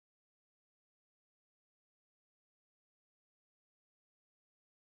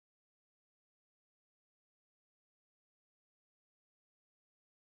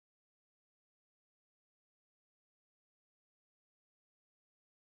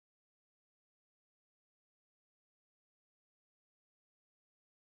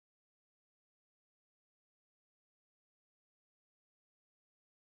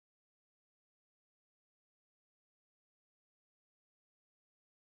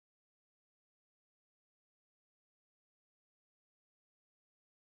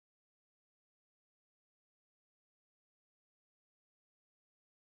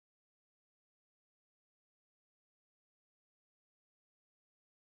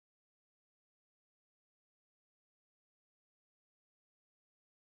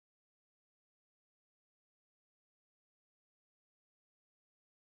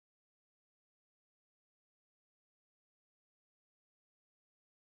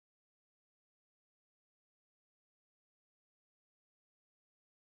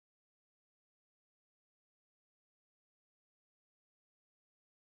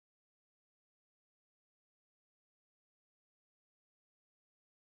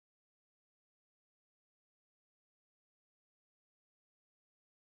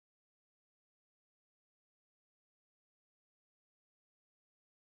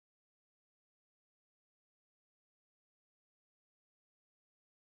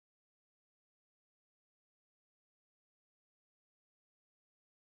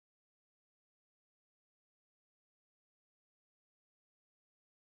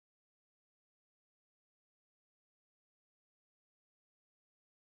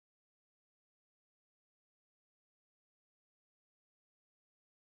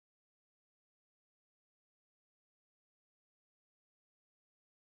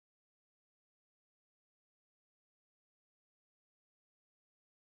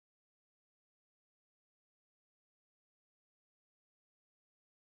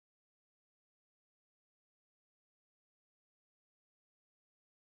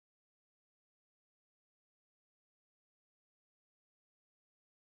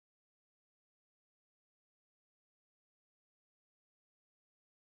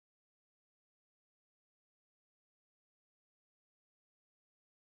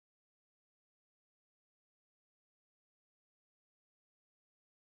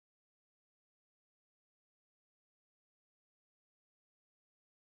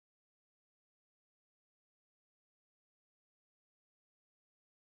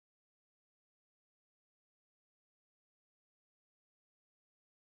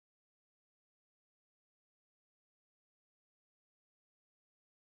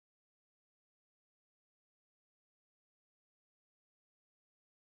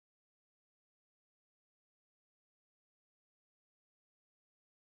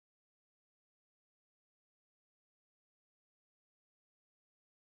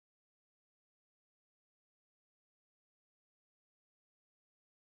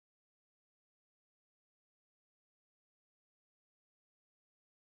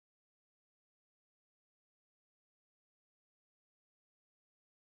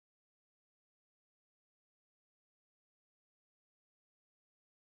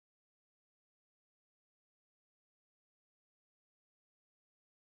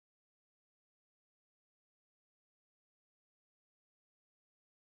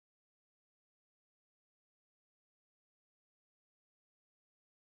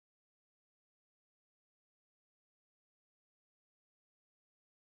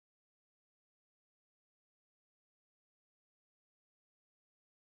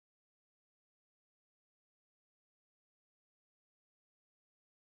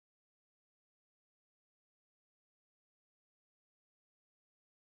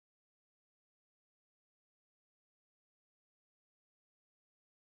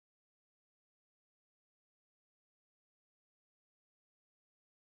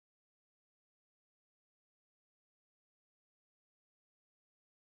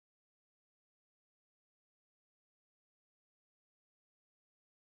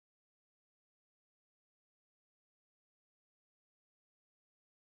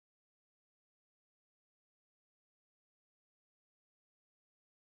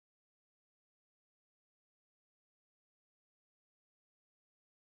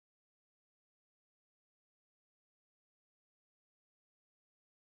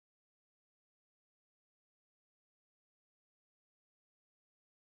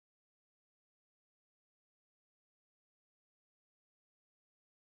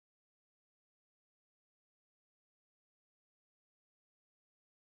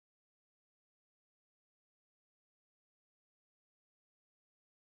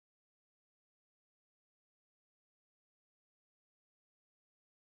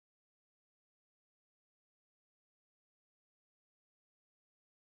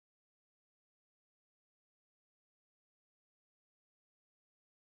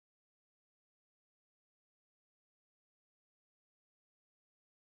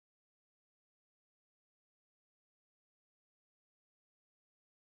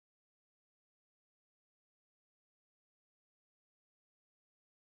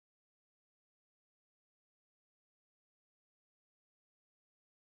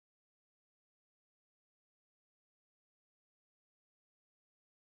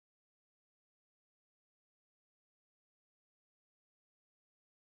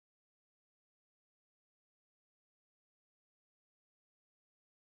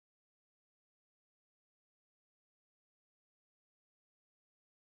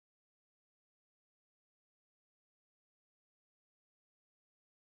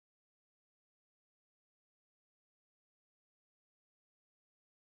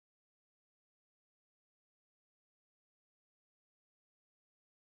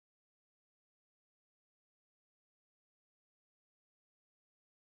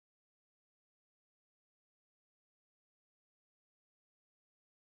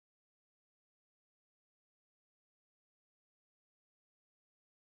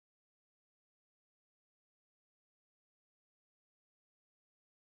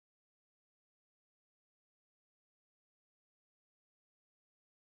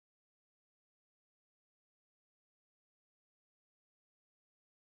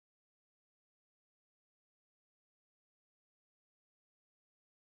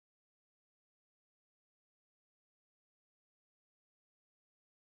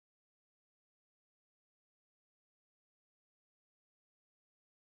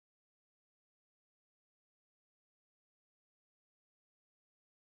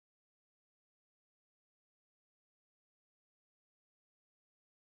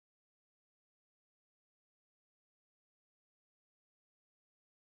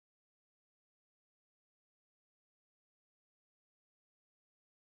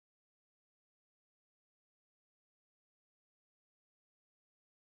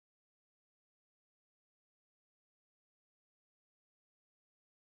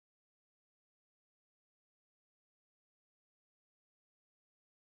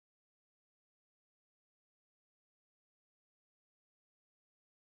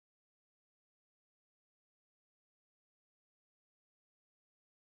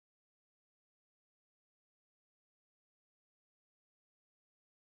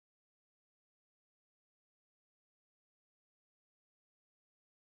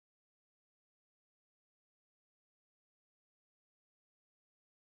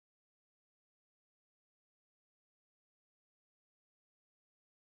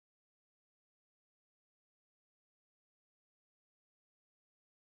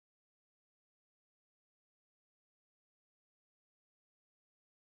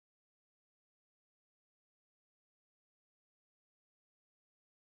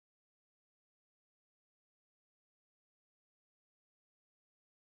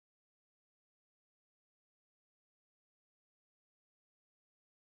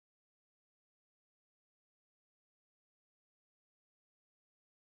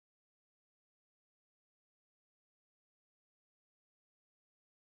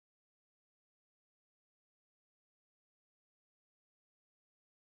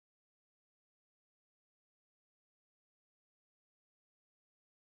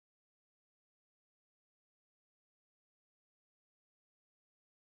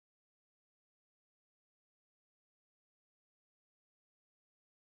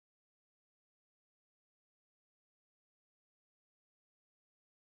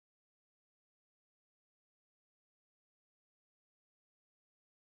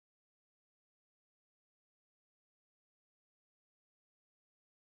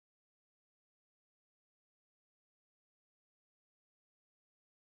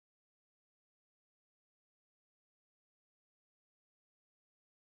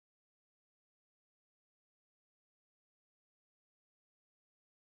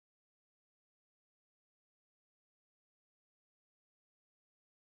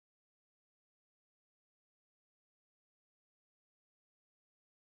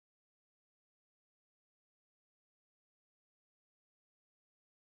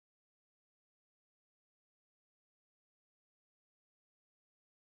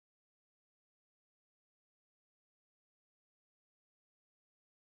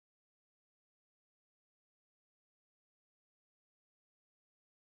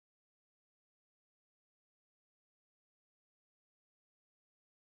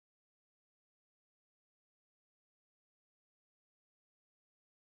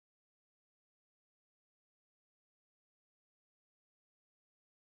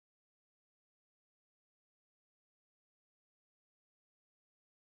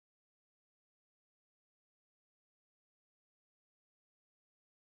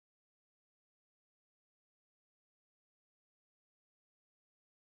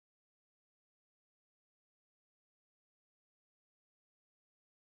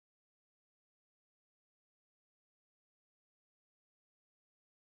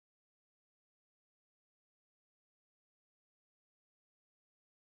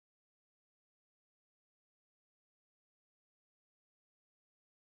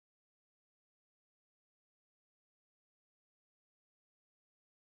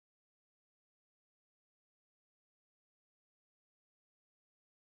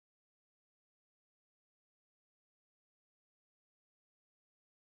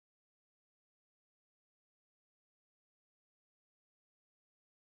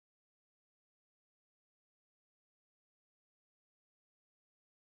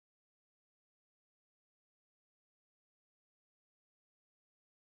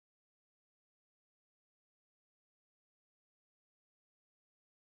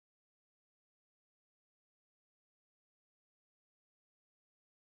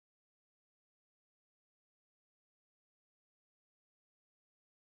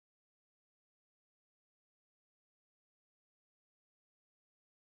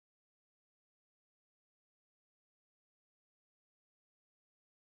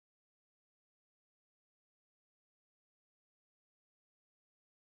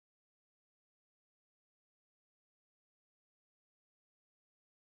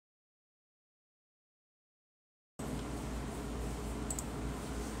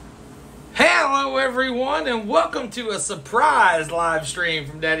Hello everyone, and welcome to a surprise live stream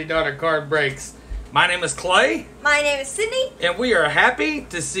from Daddy Daughter Card Breaks. My name is Clay. My name is Sydney. And we are happy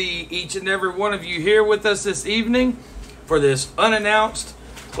to see each and every one of you here with us this evening for this unannounced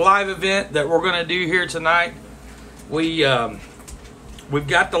live event that we're going to do here tonight. We've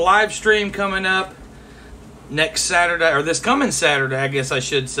got the live stream coming up next Saturday, or this coming Saturday, I guess I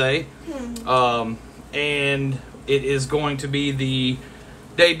should say. And it is going to be the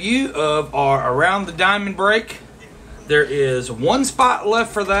debut of our Around the Diamond break. There is one spot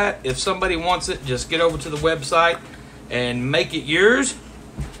left for that. If somebody wants it, just get over to the website and make it yours.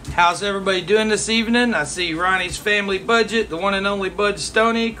 How's everybody doing this evening? I see Ronnie's Family Budget, the one and only Bud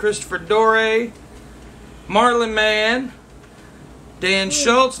Stoney, Christopher Dore, Marlon Man, Dan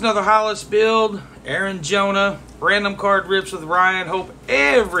Schultz, another Hollis build, Aaron Jonah, Random Card Rips with Ryan. Hope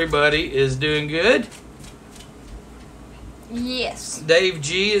everybody is doing good. Yes. Dave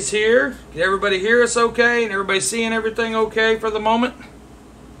G is here. Can everybody hear us okay? And everybody seeing everything okay for the moment?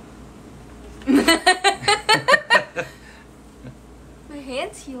 My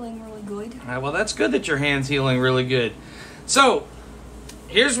hand's healing really good. Well, that's good that your hand's healing really good. So,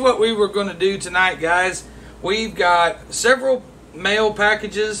 here's what we were going to do tonight, guys. We've got several mail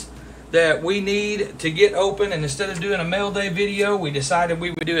packages that we need to get open, and instead of doing a mail day video, we decided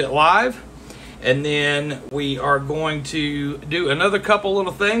we would do it live. And then we are going to do another couple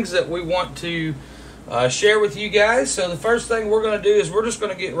little things that we want to share with you guys. So the first thing we're going to do is we're just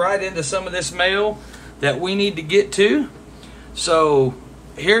going to get right into some of this mail that we need to get to. So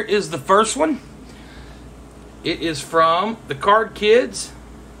here is the first one. It is from the Card Kids.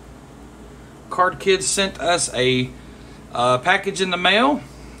 Card Kids sent us a package in the mail.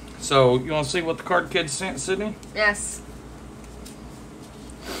 So you want to see what the Card Kids sent, Sydney? Yes.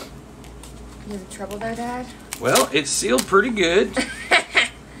 You have trouble there, Dad? Well, it's sealed pretty good.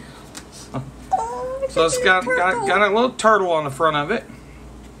 So it's got a little turtle on the front of it.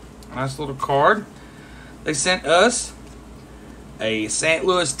 Nice little card. They sent us a St.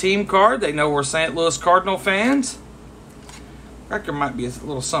 Louis team card. They know we're St. Louis Cardinal fans. I think there might be a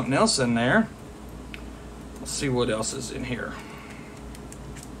little something else in there. Let's see what else is in here.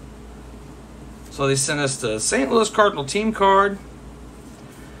 So they sent us the St. Louis Cardinal team card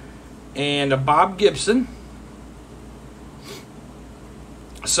and a Bob Gibson.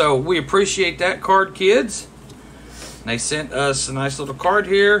 So we appreciate that, Card Kids. They sent us a nice little card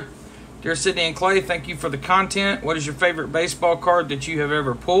here. Dear Sydney and Clay, thank you for the content. What is your favorite baseball card that you have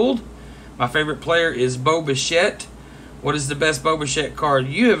ever pulled? My favorite player is Bo Bichette. What is the best Bo Bichette card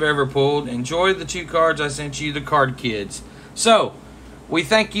you have ever pulled? Enjoy the 2 cards I sent you, the Card Kids. So we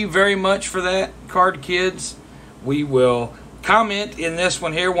thank you very much for that, Card Kids. We will comment in this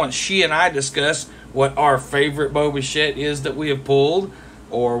one here once she and I discuss what our favorite Bo Bichette is that we have pulled,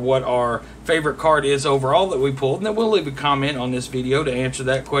 or what our favorite card is overall that we pulled, and then we'll leave a comment on this video to answer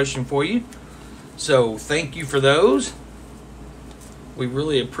that question for you. So thank you for those. We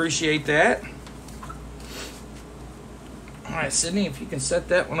really appreciate that. Alright, Sydney, if you can set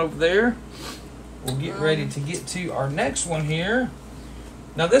that one over there, we'll get ready to get to our next one here.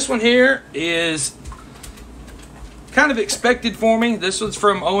 Now this one here is kind of expected for me. This was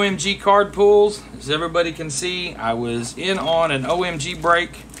from OMG Card Pools. As everybody can see, I was in on an OMG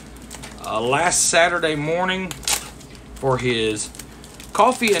break last Saturday morning for his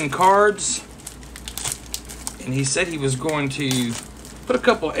coffee and cards. And he said he was going to put a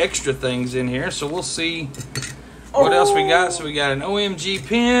couple extra things in here. So we'll see what else we got. So we got an OMG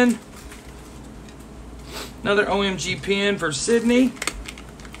pen. Another OMG pen for Sydney.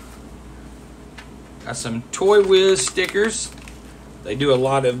 Got some Toy Whiz stickers. They do a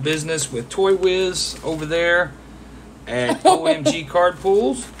lot of business with Toy Whiz over there at OMG Card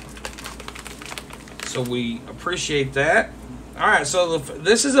Pools. So we appreciate that. Alright, so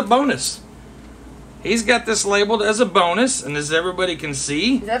this is a bonus. He's got this labeled as a bonus, and as everybody can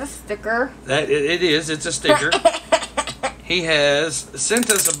see, Is that a sticker? that it is. It's a sticker. He has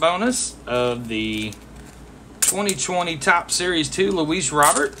sent us a bonus of the 2020 Top Series 2 Luis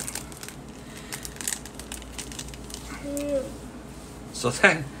Robert. So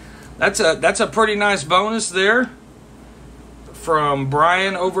that's a pretty nice bonus there from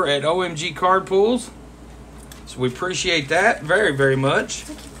Brian over at OMG Card Pools. So we appreciate that very, very much. I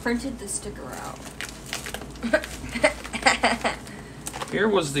think he printed the sticker out. Here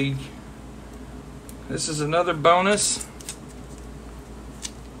was this is another bonus.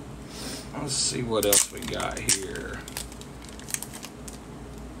 Let's see what else we got here.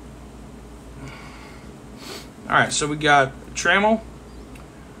 Alright, so we got Trammell,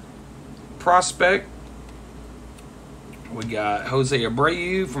 Prospect. We got Jose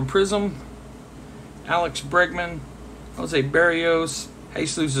Abreu from Prism. Alex Bregman, Jose Barrios,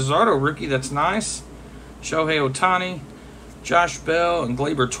 Jesus Luzardo, rookie, that's nice. Shohei Ohtani, Josh Bell, and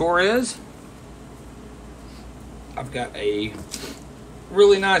Gleyber Torres. I've got a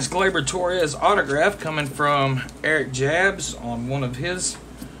really nice Gleyber Torres autograph coming from Eric Jabs on one of his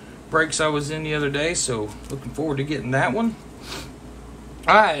breaks I was in the other day, so looking forward to getting that one.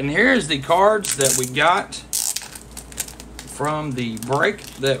 Alright, and here's the cards that we got from the break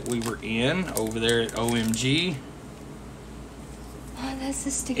that we were in over there at OMG. Oh, that's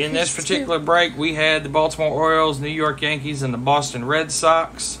the stickers in this particular break, we had the Baltimore Orioles, New York Yankees, and the Boston Red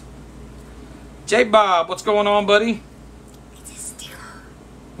Sox. J-Bob, what's going on, buddy? It's a sticker.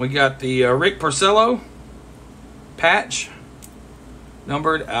 We got the Rick Porcello patch,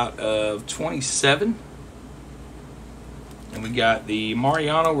 numbered out of 27. And we got the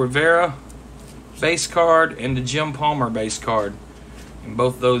Mariano Rivera base card and the Jim Palmer base card. And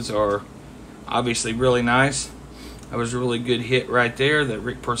both those are obviously really nice. That was a really good hit right there, that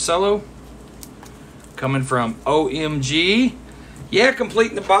Rick Porcello. Coming from OMG. Yeah,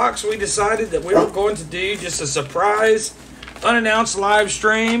 completing the box, we decided that we were going to do just a surprise, unannounced live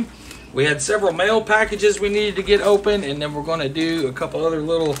stream. We had several mail packages we needed to get open, and then we're going to do a couple other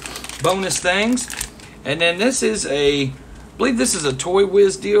little bonus things. And then this is I believe this is a Toy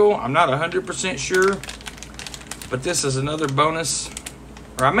Wiz deal. I'm not 100% sure, but this is another bonus.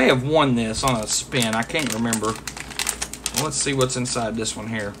 Or I may have won this on a spin. I can't remember. Let's see what's inside this one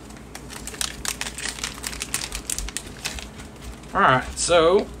here. Alright,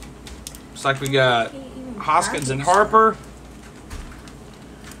 so looks like we got Hoskins and Harper.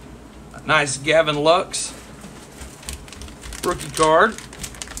 A nice Gavin Lux rookie card.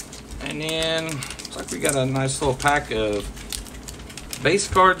 And then looks like we got a nice little pack of base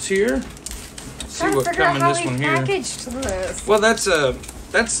cards here. Let's see what come in this one here. This. Well, that's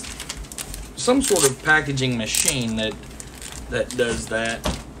some sort of packaging machine that does that.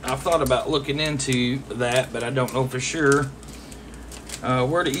 I've thought about looking into that, but I don't know for sure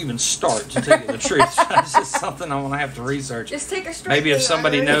where to even start, to tell you the truth. It's just something I'm going to have to research. Just take a straight. Maybe if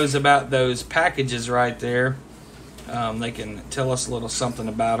somebody knows about those packages right there, they can tell us a little something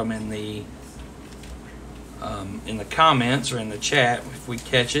about them in the comments or in the chat if we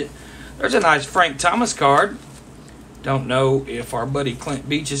catch it. There's a nice Frank Thomas card. Don't know if our buddy Clint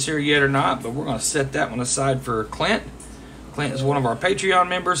Beach is here yet or not, but we're going to set that one aside for Clint. Clint is one of our Patreon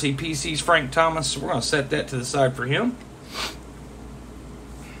members. He PCs Frank Thomas, so we're going to set that to the side for him.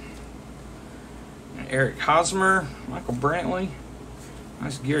 And Eric Hosmer, Michael Brantley,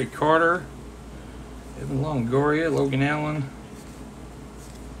 nice Gary Carter, Evan Longoria, Logan Allen,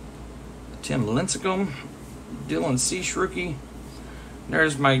 Tim Lincecum, Dylan Cease rookie.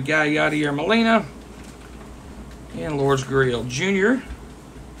 There's my guy Yadier Molina and Lourdes Gurriel Jr.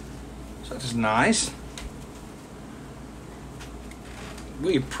 So that's nice.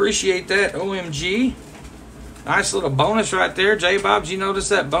 We appreciate that, OMG. Nice little bonus right there. J-Bob, did you notice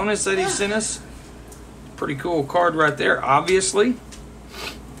that bonus that he sent us? Pretty cool card right there, obviously.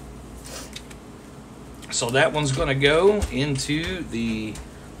 So that one's going to go into the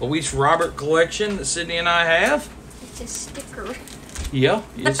Luis Robert collection that Sydney and I have. It's a sticker. Yeah,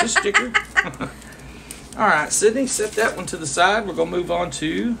 it's a sticker. All right, Sydney, set that one to the side. We're going to move on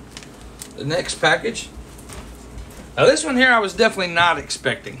to the next package. Now, this one here I was definitely not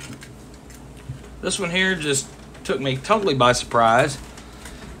expecting. This one here just took me totally by surprise.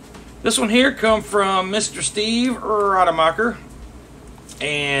 This one here come from Mr. Steve Rademacher.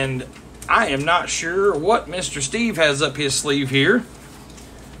 And I am not sure what Mr. Steve has up his sleeve here.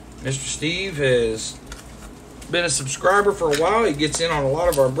 Mr. Steve has been a subscriber for a while. He gets in on a lot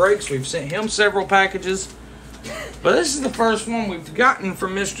of our breaks. We've sent him several packages. But this is the first one we've gotten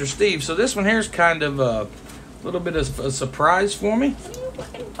from Mr. Steve. So this one here is kind of a little bit of a surprise for me. What are you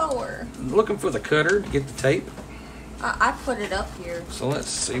looking for? I'm looking for the cutter to get the tape. I put it up here. So let's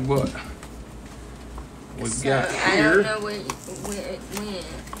see what we've got I here. don't know where it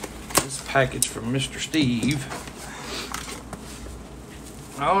went. This package from Mr. Steve.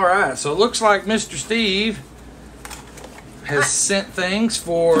 Alright, so it looks like Mr. Steve has sent things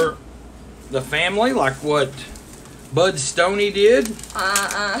for the family, like what Bud Stoney did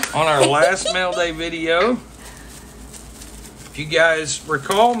on our last mail day video. If you guys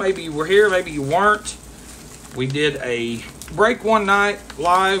recall, maybe you were here, maybe you weren't. We did a break one night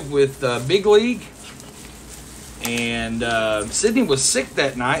live with Big League. And Sydney was sick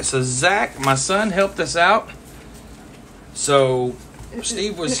that night, so Zach, my son, helped us out. So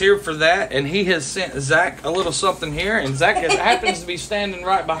Steve was here for that, and he has sent Zach a little something here. And Zach happens to be standing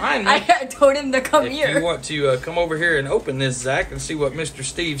right behind me. I told him to come here. If you want to come over here and open this, Zach, and see what Mr.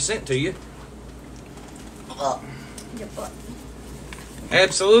 Steve sent to you. Your butt.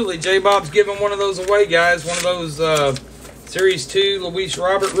 Absolutely. J-Bob's giving one of those away, guys. One of those Series 2 Luis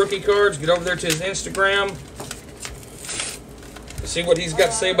Robert rookie cards. Get over there to his Instagram. See what he's got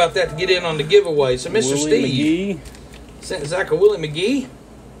to say about that to get in on the giveaway. So, Mr. Steve sent Zach a Willie McGee.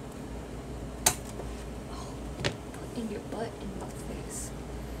 In your butt, in my face.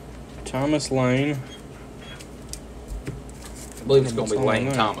 Thomas Lane. I believe it's going to be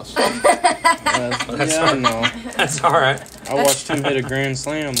Lane Thomas. That's I don't know. That's all right. I watched him hit a grand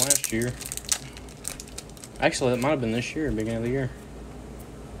slam last year. Actually, that might have been this year, beginning of the year.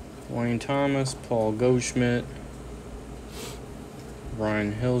 Wayne Thomas, Paul Goldschmidt,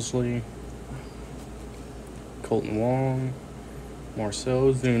 Ryan Hillsley, Colton Wong,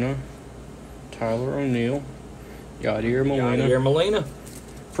 Marcel Zuna, Tyler O'Neill, Yadier Molina. Yadier Molina.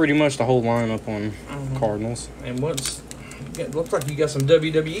 Pretty much the whole lineup on Cardinals. And looks like you got some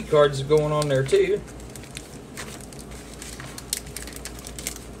WWE cards going on there too.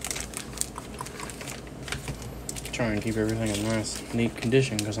 Try and keep everything in nice, neat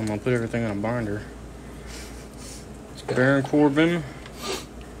condition because I'm going to put everything in a binder. Baron Corbin,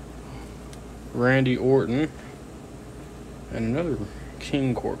 Randy Orton, and another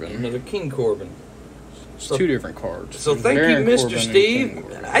King Corbin. Another King Corbin. So, 2 different cards. So thank Baron you, Mr. Corbin Steve.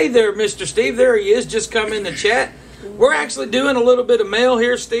 Hey there, Mr. Steve. There he is. Just come in the chat. We're actually doing a little bit of mail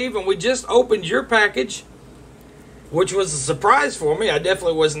here, Steve, and we just opened your package, which was a surprise for me. I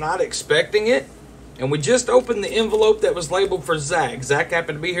definitely was not expecting it. And we just opened the envelope that was labeled for Zach. Zach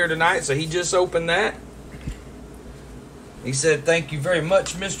happened to be here tonight, so he just opened that. He said, thank you very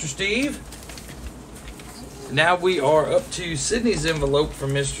much, Mr. Steve. Now we are up to Sydney's envelope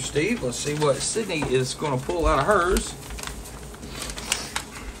from Mr. Steve. Let's see what Sydney is going to pull out of hers.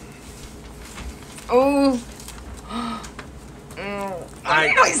 Oh.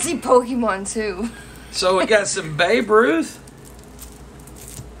 I see Pokemon too. So we got some Babe Ruth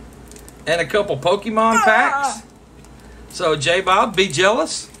and a couple Pokemon packs. So J-Bob, be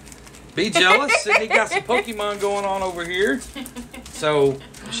jealous. Be jealous. Sydney got some Pokemon going on over here. So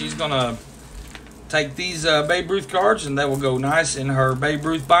she's going to take these Babe Ruth cards and they will go nice in her Babe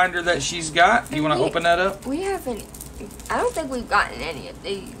Ruth binder that she's got. You want to open that up? We haven't. I don't think we've gotten any of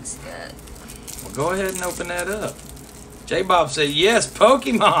these yet. Well, go ahead and open that up. J-Bob said, yes,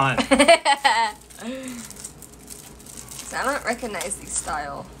 Pokemon. So I don't recognize these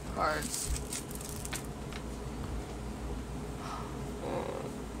style cards.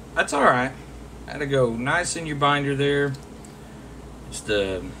 That's all right. That'll go nice in your binder there. It's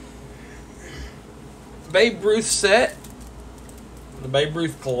the Babe Ruth set. The Babe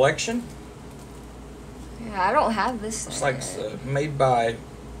Ruth collection. Yeah, I don't have this. It's like made by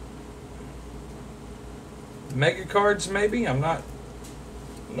Mega Cards, maybe? I'm not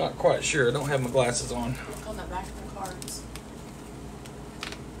quite sure. I don't have my glasses on. Look on the back of the cards.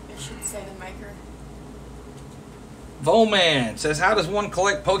 It should say the maker. Volman says, how does one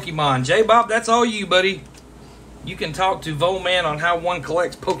collect Pokemon? J-Bob, that's all you, buddy. You can talk to Volman on how one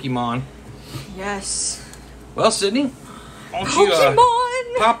collects Pokemon. Yes. Well, Sydney, why don't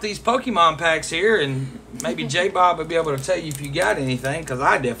you pop these Pokemon packs here, and maybe J-Bob will be able to tell you if you got anything, because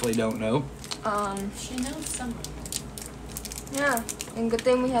I definitely don't know. She knows some of them. Yeah, and good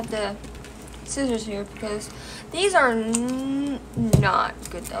thing we have the scissors here because these are not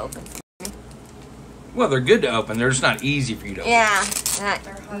good to open for me. Well, they're good to open. They're just not easy for you to open. Yeah,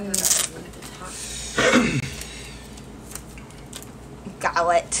 They're harder to open at the top.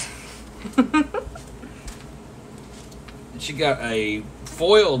 Goblet. She got a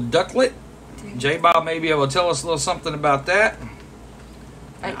foil ducklet. J-Bob may be able to tell us a little something about that.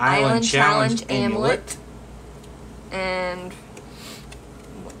 An Island Challenge amulet. And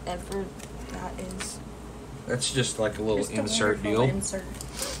whatever that is. That's just like a little Just a insert wonderful deal. Insert.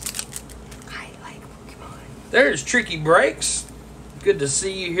 I like Pokemon. There's Trikee Breaks. Good to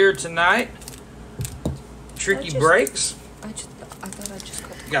see you here tonight. Trikee Breaks. I thought I just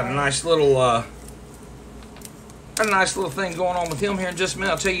Got a nice little thing going on with him here in just a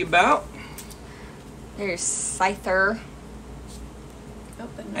minute. I'll tell you about. There's Scyther. Oh,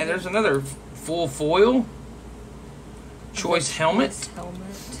 but And there's another full foil choice helmet.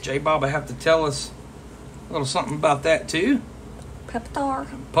 J-Bob, I have to tell us a little something about that too. Peptar.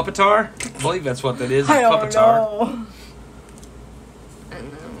 Puppetar? I believe that's what that is. I don't Puppetar. know.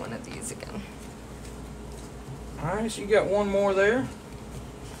 And then one of these again. Alright, so you got one more there.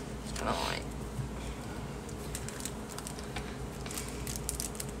 It's kind of like.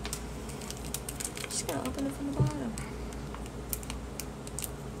 Just gonna open it from the bottom.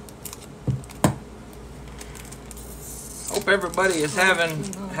 Hope everybody is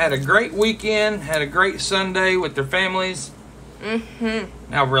had a great weekend, had a great Sunday with their families.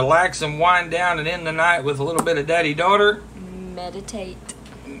 Now relax and wind down and end the night with a little bit of daddy-daughter. Meditate.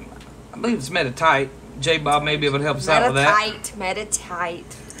 I believe it's meditate. J-Bob may be able to help us out with that.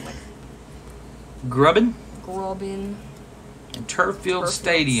 Meditate. Grubbin. And Turf Field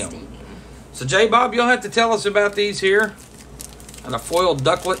Stadium. So J-Bob, you'll have to tell us about these here. And a foil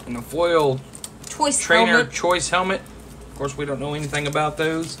ducklet and a foil trainer choice helmet. Of course, we don't know anything about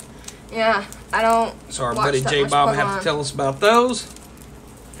those. Yeah, I don't. So our buddy J-Bob will have to tell us about those.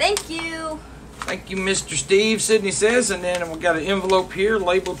 Thank you. Thank you, Mr. Steve, Sydney says. And then we got an envelope here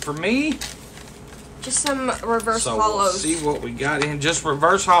labeled for me. Just some reverse so hollows. We'll see what we got in. Just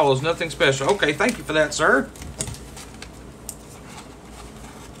reverse hollows, nothing special. Okay, thank you for that, sir.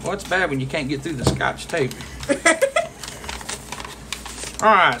 Well, it's bad when you can't get through the Scotch tape.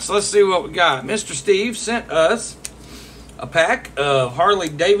 Alright, so let's see what we got. Mr. Steve sent us a pack of Harley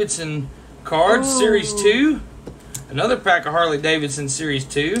Davidson cards, Series 2. Another pack of Harley Davidson Series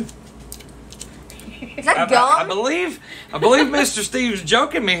 2. Is that gum? I believe Mr. Steve's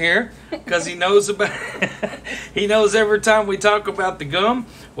joking me here because he knows about he knows every time we talk about the gum.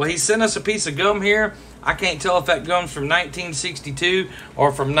 Well, he sent us a piece of gum here. I can't tell if that gum's from 1962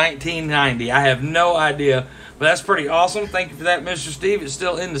 or from 1990. I have no idea, but that's pretty awesome. Thank you for that, Mr. Steve. It's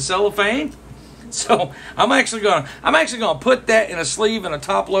still in the cellophane. So I'm actually gonna put that in a sleeve and a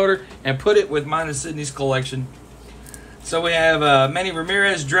top loader and put it with mine and Sydney's collection. So we have Manny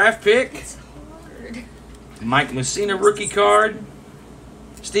Ramirez draft pick. It's hard. Mike Mussina rookie card.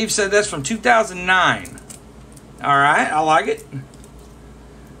 Steve said that's from 2009. All right, I like it.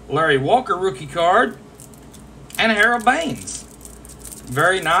 Larry Walker rookie card. And Harold Baines.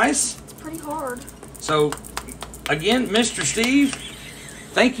 Very nice. Pretty hard. So, again, Mr. Steve,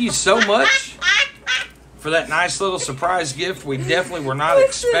 thank you so much for that nice little surprise gift. We definitely were not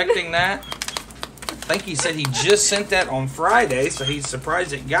expecting that. I think he said he just sent that on Friday, so he's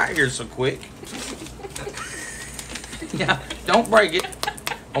surprised it got here so quick. Yeah, don't break it.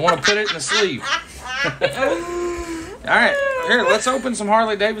 I want to put it in the sleeve. All right, here, let's open some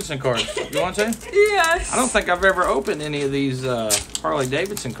Harley Davidson cards. You want to? Yes. I don't think I've ever opened any of these Harley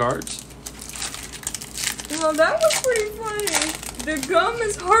Davidson cards. Well, that was pretty funny. The gum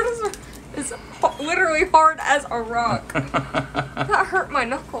is hard as literally hard as a rock. That hurt my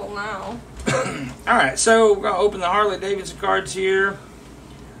knuckle now. All right, so we're gonna open the Harley Davidson cards here.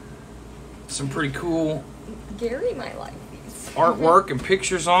 Some pretty cool Gary might like these. Artwork and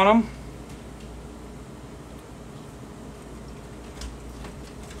pictures on them.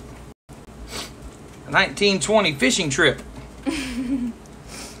 A 1920 fishing trip.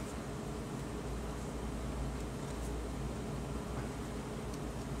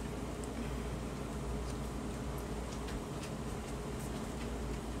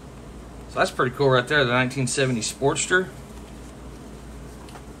 So that's pretty cool right there, the 1970 Sportster.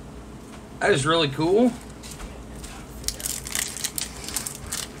 That is really cool.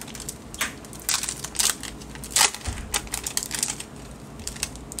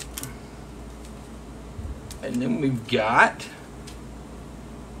 And then we've got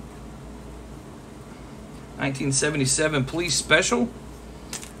 1977 Police Special.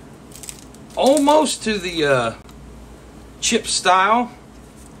 Almost to the chip style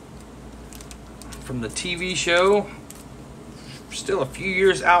from the TV show. Still a few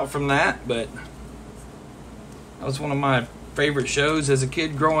years out from that, but that was one of my favorite shows as a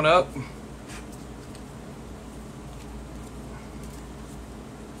kid growing up.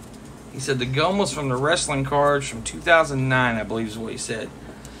 He said the gum was from the wrestling cards from 2009, I believe is what he said.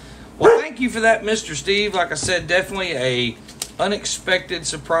 Well, thank you for that, Mr. Steve. Like I said, definitely a unexpected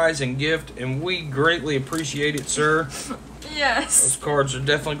surprise and gift, and we greatly appreciate it, sir. Yes. Those cards are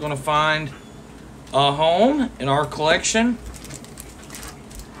definitely going to find a home in our collection.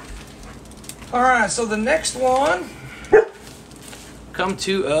 All right, so the next one come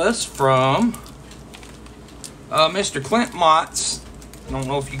to us from Mr. Clint Motts. I don't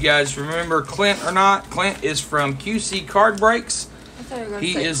know if you guys remember Clint or not. Clint is from QC Card Breaks.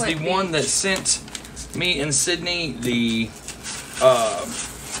 He is the one that sent me and Sydney the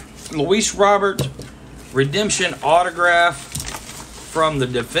Luis Robert Redemption autograph from the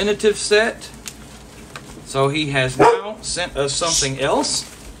definitive set. So he has now sent us something else.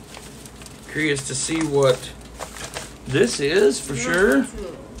 Curious to see what this is for sure.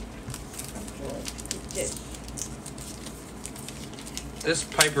 This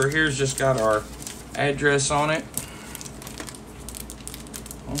paper here's just got our address on it.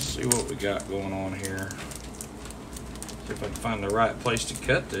 Let's see what we got going on here. See if I can find the right place to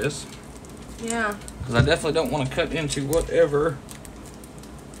cut this. Yeah. Because I definitely don't want to cut into whatever.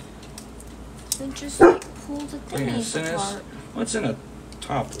 So just like pull the thingies Yeah, apart. What's in a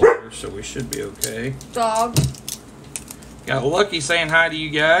top loader, so we should be okay. Dog. Got Lucky saying hi to you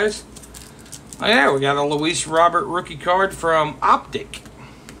guys. Oh yeah, we got a Luis Robert rookie card from Optic.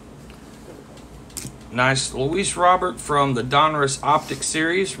 Nice Luis Robert from the Donruss Optic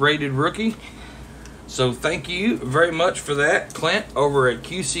series, rated rookie. So thank you very much for that, Clint, over at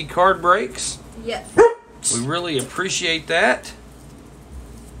QC Card Breaks. Yes. We really appreciate that.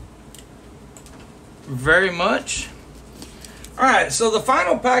 Very much. Alright, so the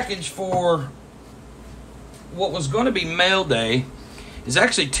final package for what was going to be mail day is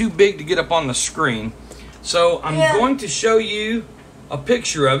actually too big to get up on the screen. So I'm going to show you a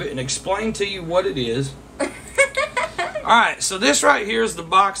picture of it and explain to you what it is. Alright, so this right here is the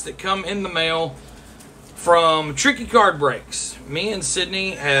box that come in the mail from Trikee Card Breaks. Me and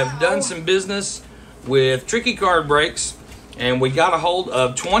Sydney have done some business with Trikee Card Breaks, and we got a hold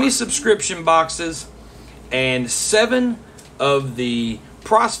of 20 subscription boxes and 7 of the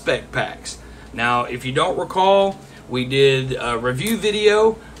prospect packs. Now, if you don't recall, we did a review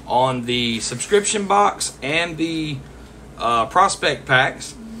video on the subscription box and the prospect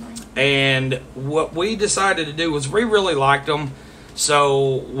packs, and what we decided to do was we really liked them,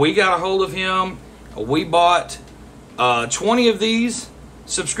 so we got a hold of him. We bought 20 of these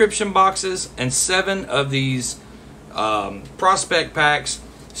subscription boxes and 7 of these prospect packs,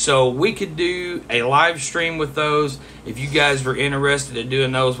 so we could do a live stream with those. If you guys were interested in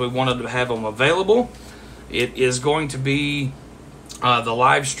doing those, we wanted to have them available. It is going to be the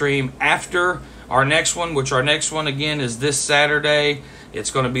live stream after our next one, which our next one again is this Saturday.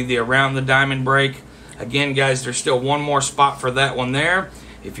 It's going to be the Around the Diamond break. Again, guys, there's still one more spot for that one there.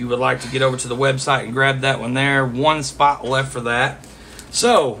 If you would like to get over to the website and grab that one there, one spot left for that.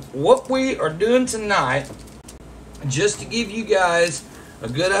 So, what we are doing tonight, just to give you guys a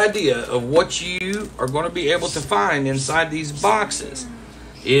good idea of what you are going to be able to find inside these boxes,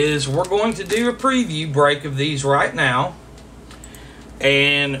 is we're going to do a preview break of these right now.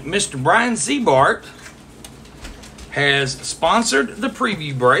 And Mr. Brian Zebart has sponsored the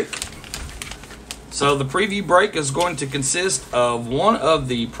preview break. So the preview break is going to consist of one of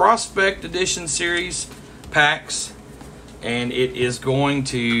the Prospect Edition series packs, and it is going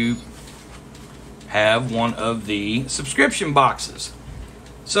to have one of the subscription boxes.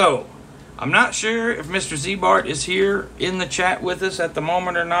 So I'm not sure if Mr. Zebart is here in the chat with us at the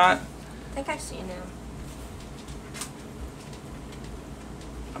moment or not. I think I've seen him.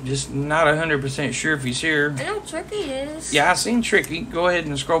 I'm just not 100% sure if he's here. I know Trikee is. Yeah, I seen Trikee. Go ahead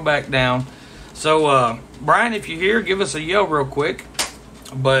and scroll back down. So, Brian, if you're here, give us a yell real quick.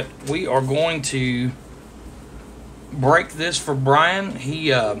 But we are going to break this for Brian.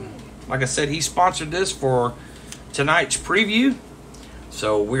 He, like I said, he sponsored this for tonight's preview.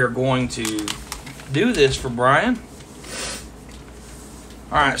 So we are going to do this for Brian.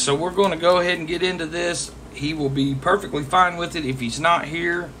 Alright, so we're going to go ahead and get into this. He will be perfectly fine with it. If he's not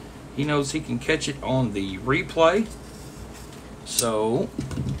here, he knows he can catch it on the replay. So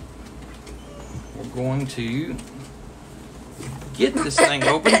we're going to get this thing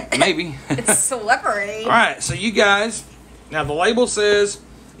open. Maybe. It's slippery. Alright, so you guys, now the label says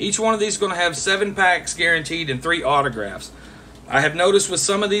each one of these is going to have 7 packs guaranteed and 3 autographs. I have noticed with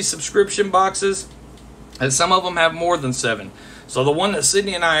some of these subscription boxes that some of them have more than 7. So the one that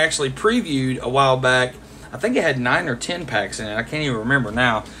Sydney and I actually previewed a while back, I think it had 9 or 10 packs in it. I can't even remember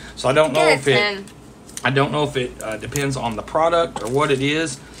now. So I don't know if it depends on the product or what it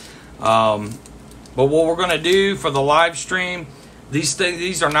is. But what we're going to do for the live stream,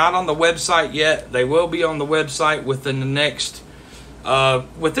 these are not on the website yet. They will be on the website within the next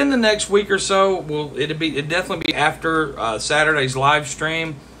week or so. It'll definitely be after Saturday's live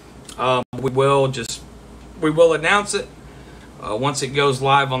stream. We will announce it once it goes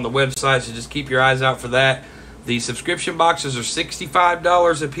live on the website, so just keep your eyes out for that. The subscription boxes are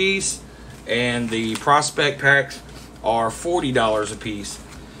 $65 a piece, and the prospect packs are $40 a piece.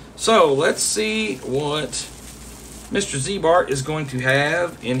 So let's see what Mr. Zebart is going to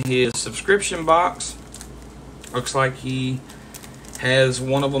have in his subscription box. Looks like he has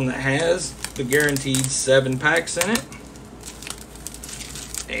one of them that has the guaranteed 7 packs in it.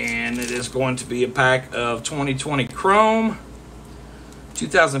 And it is going to be a pack of 2020 Chrome,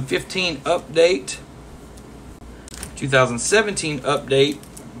 2015 Update, 2017 Update,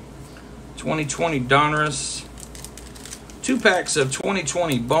 2020 Donruss, 2 packs of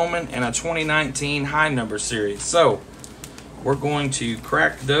 2020 Bowman, and a 2019 High Number Series. So we're going to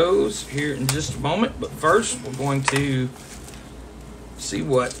crack those here in just a moment. But first, we're going to See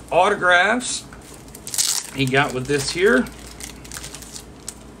what autographs he got with this here.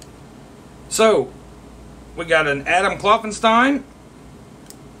 So, we got an Adam Kloffenstein,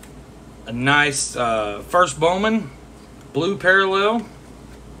 a nice First Bowman, blue parallel.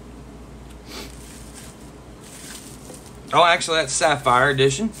 Oh, actually, that's Sapphire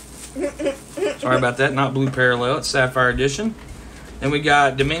Edition. Sorry about that, not blue parallel, it's Sapphire Edition. Then we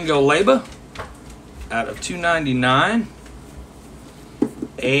got Domingo Leyba out of 299.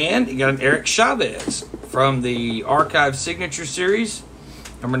 And you got an Eric Chavez from the Archive Signature Series,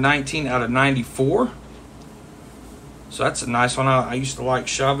 number 19 out of 94. So that's a nice one. I used to like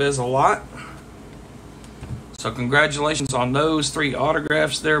Chavez a lot. So congratulations on those 3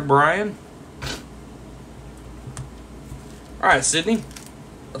 autographs there, Brian. All right, Sydney,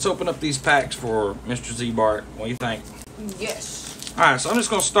 let's open up these packs for Mr. Z-Bart. What do you think? Yes. All right, so I'm just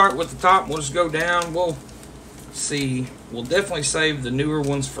going to start with the top. We'll just go down. We'll see. We'll definitely save the newer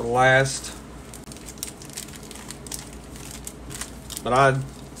ones for last. But I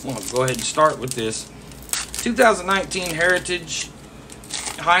want to go ahead and start with this 2019 Heritage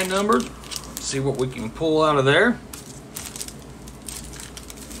high numbered. See what we can pull out of there.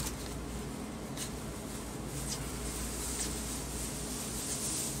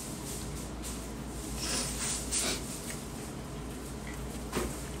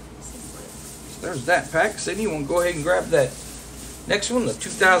 There's that pack. Sydney, you want to go ahead and grab that next one, the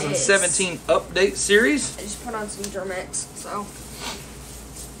 2017 Update Series. I just put on some Germex, so.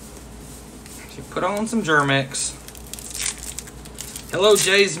 She put on some Germex. Hello,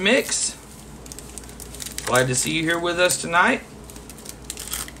 Jay's Mix. Glad to see you here with us tonight.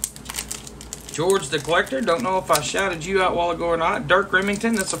 George the Collector. Don't know if I shouted you out a while ago or not. Dirk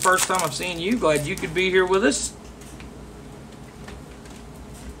Remington. That's the first time I've seen you. Glad you could be here with us.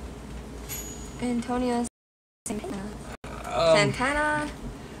 Antonio Santana.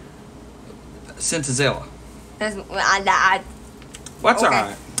 Santazella. That's, What's okay.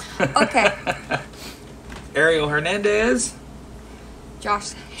 alright? Okay. Ariel Hernandez.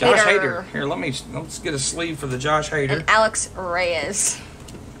 Josh Josh Hader. Hader. Here, let's get a sleeve for the Josh Hader. And Alex Reyes.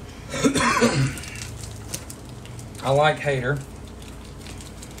 I like Hader.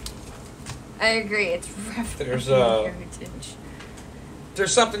 I agree. It's There's heritage. If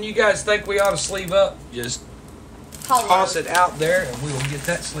there's something you guys think we ought to sleeve up, just toss it out there and we will get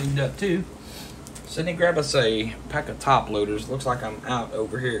that sleeved up too. Sydney, grab us a pack of top loaders. Looks like I'm out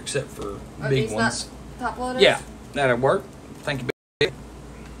over here except for Are big these ones. Not top loaders? Yeah, that'll work. Thank you.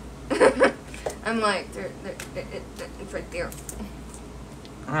 I'm like, it's right there.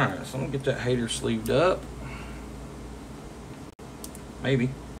 Alright, so I'm gonna get that Hader sleeved up. Maybe.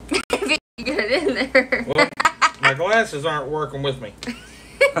 If you get it in there. Well, my glasses aren't working with me.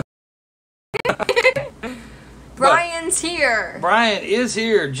 Brian's here. Brian is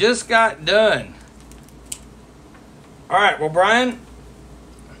here. Just got done. Alright, well, Brian,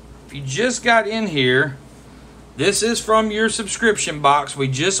 if you just got in here, this is from your subscription box. We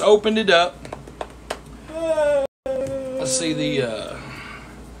just opened it up. Let's see the...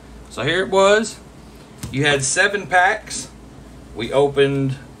 So here it was. You had 7 packs. We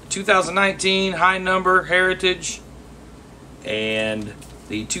opened 2019 high number Heritage and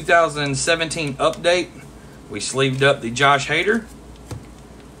the 2017 Update. We sleeved up the Josh Hader.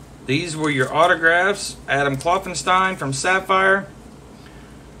 These were your autographs. Adam Kloffenstein from Sapphire.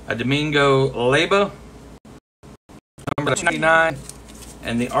 A Domingo Leyba, number 299.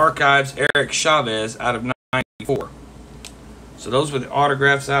 And the Archives Eric Chavez out of 94. So those were the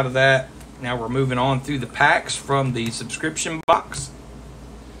autographs out of that. Now we're moving on through the packs from the subscription box.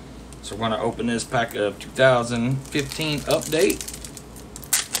 So we're going to open this pack of 2015 Update.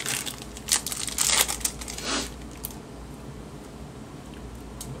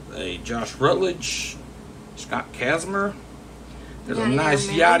 A Josh Rutledge, Scott Kazmer. There's a nice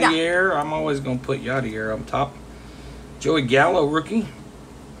Yadier. I'm always going to put Yadier on top. Joey Gallo, rookie.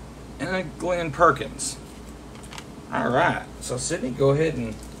 And a Glenn Perkins. Alright, so Sydney, go ahead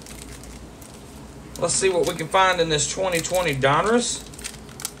and let's see what we can find in this 2020 Donruss.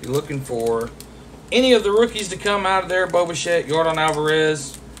 If you're looking for any of the rookies to come out of there, Bo Bichette, Yordan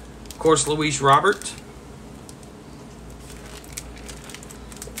Alvarez, of course, Luis Robert.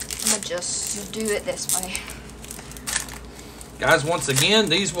 I'm going to just do it this way. Guys, once again,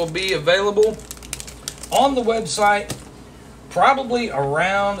 these will be available on the website probably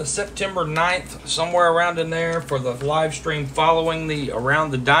around September 9th, somewhere around in there for the live stream following the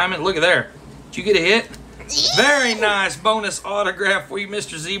Around the Diamond. Look at there. Did you get a hit? Very nice bonus autograph for you,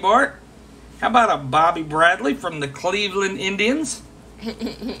 Mr. Z-Bart. How about a Bobby Bradley from the Cleveland Indians?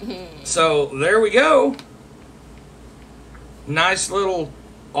 So, there we go. Nice little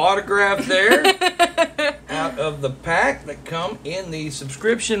autograph there out of the pack that come in the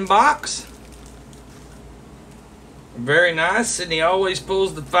subscription box. Very nice. Sydney always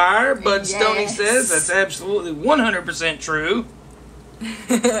pulls the fire. Bud Stoney says that's absolutely 100% true.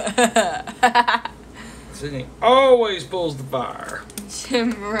 Sydney always pulls the fire.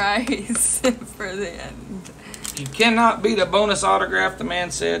 Jim Rice for the end. You cannot beat a bonus autograph, the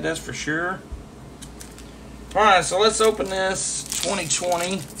man said, that's for sure. Alright, so let's open this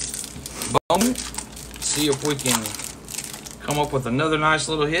 2020 Bowman. See if we can come up with another nice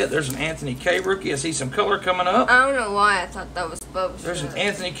little hit. There's an Anthony K rookie. I see some color coming up. I don't know why I thought that was Bo Bichette. There's an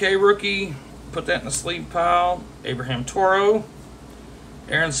Anthony K rookie. Put that in the sleeve pile. Abraham Toro.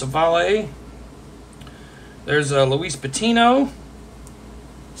 Aaron Savale. There's Luis Patino.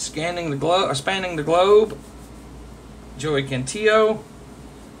 Spanning the globe. Joey Cantillo.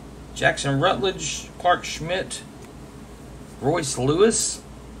 Jackson Rutledge. Clark Schmidt. Royce Lewis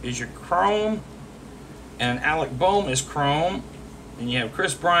is your chrome. And Alec Bohm is chrome. And you have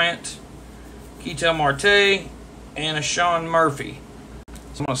Chris Bryant, Ketel Marte, and a Sean Murphy.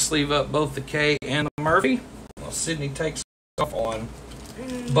 So I'm going to sleeve up both the K and the Murphy. Well, Sydney takes off on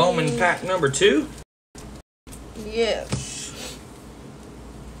Bowman pack number 2. Yes.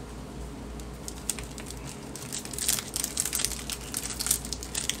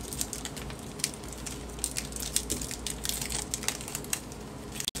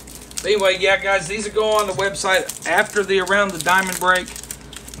 Anyway, yeah, guys, these will go on the website after the Around the Diamond break.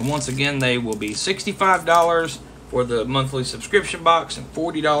 And once again, they will be $65 for the monthly subscription box and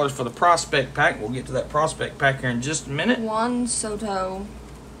 $40 for the prospect pack. We'll get to that prospect pack here in just a minute. Juan Soto,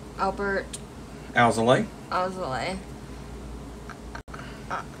 Albert Alzolay.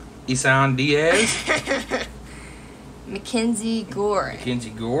 Isan Diaz. Mackenzie Gore.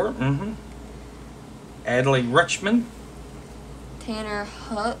 Adley Rutschman. Tanner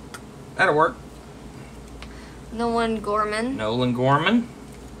Hook. That'll work. Nolan Gorman.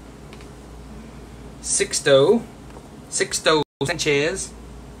 Sixto Sanchez.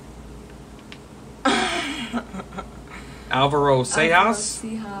 Alvaro Sejas.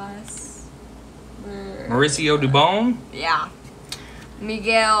 Mauricio Dubon. Yeah.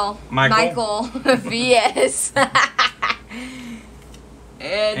 Michael Vies.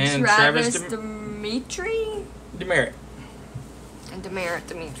 and Travis Demerit. And Demerit.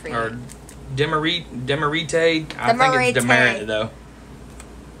 Or Demerite. I think it's Demerit, though.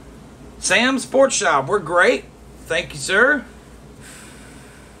 Sam's Sports Shop. We're great. Thank you, sir.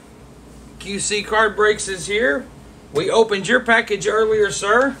 QC Card Breaks is here. We opened your package earlier,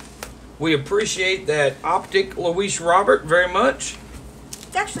 sir. We appreciate that optic, Luis Robert, very much.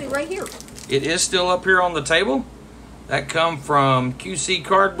 It's actually right here. It is still up here on the table. That come from QC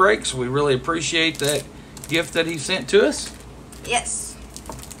Card Breaks. We really appreciate that gift that he sent to us. Yes.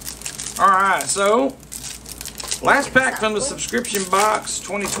 Alright, so last pack from the subscription box,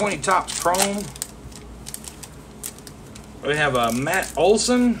 2020 Topps Chrome. We have a Matt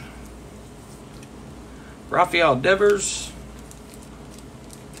Olson, Rafael Devers,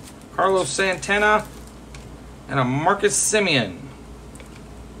 Carlos Santana, and a Marcus Simeon.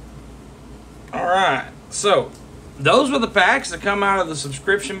 Alright, so those were the packs that come out of the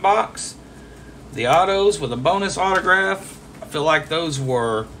subscription box. The autos with a bonus autograph. I feel like those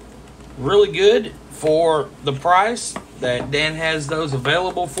were really good for the price that Dan has those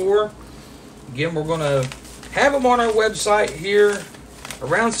available for. Again, we're going to have them on our website here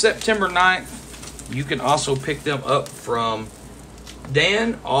around September 9th. You can also pick them up from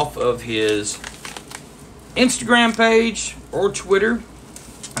Dan off of his Instagram page or Twitter.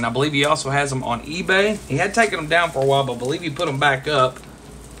 And I believe he also has them on eBay. He had taken them down for a while, but I believe he put them back up.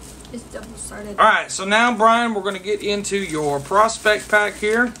 It's double-sided. Alright, so now, Brian, we're going to get into your prospect pack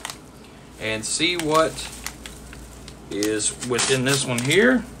here and see what is within this one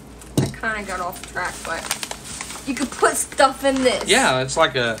here. I kind of got off track, but you could put stuff in this. Yeah, it's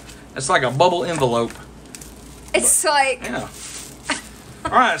like a bubble envelope. It's like... Yeah.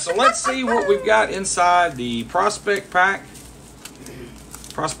 Alright, so let's see what we've got inside the prospect pack.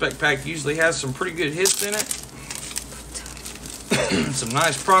 Prospect pack usually has some pretty good hits in it. Some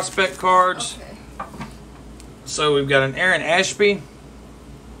nice prospect cards. Okay. So we've got an Aaron Ashby.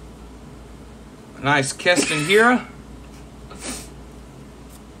 A nice Keston Hira.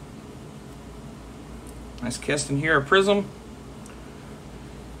 Nice Keston Hira Prism.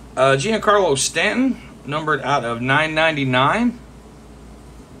 Giancarlo Stanton, numbered out of 999.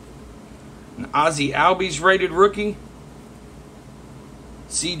 An Ozzie Albies rated rookie.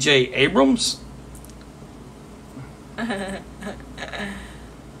 C.J. Abrams.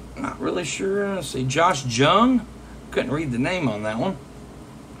 Not really sure. Let's see. Josh Jung. Couldn't read the name on that one.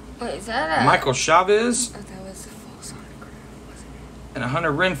 Wait, is that a... Michael Chavez. Oh, that was a false autograph, wasn't it? And a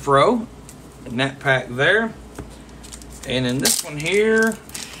Hunter Renfroe in that pack there. And in this one here,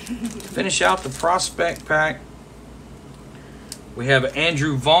 to finish out the prospect pack, we have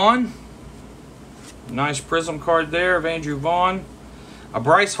Andrew Vaughn. Nice prism card there of Andrew Vaughn. A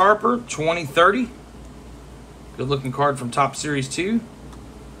Bryce Harper 2030. Good looking card from Top Series 2.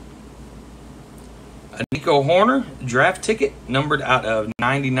 A Nico Horner draft ticket numbered out of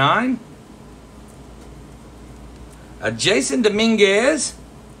 99. A Jason Dominguez.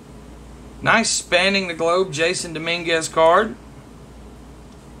 Nice spanning the globe Jason Dominguez card.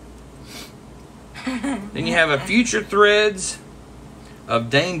 Then you have a Future Threads of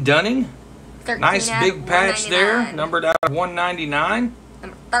Dane Dunning. Nice big patch there, numbered out of 199.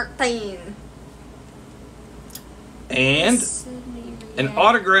 Number 13. And an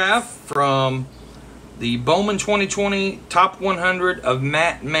autograph from the Bowman 2020 Top 100 of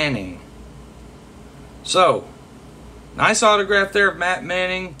Matt Manning. So, nice autograph there of Matt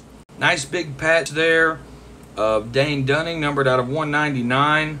Manning. Nice big patch there of Dane Dunning, numbered out of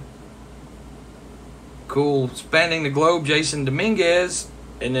 199. Cool spanning the globe, Jason Dominguez.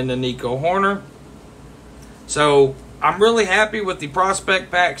 And then the Nico Horner. So, I'm really happy with the prospect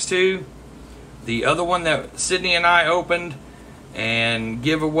packs too. The other one that Sydney and I opened and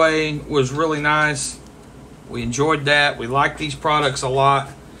giveaway was really nice. We enjoyed that. We like these products a lot.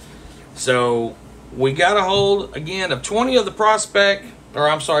 So, we got a hold, again, of 20 of the prospect, or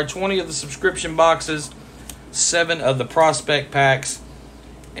I'm sorry, 20 of the subscription boxes, 7 of the prospect packs.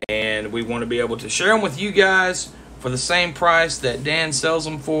 And we want to be able to share them with you guys for the same price that Dan sells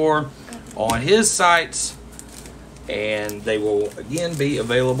them for on his sites. And they will, again, be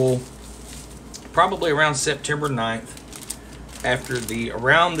available probably around September 9th after the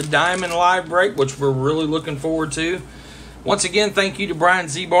Around the Diamond live break, which we're really looking forward to. Once again, thank you to Brian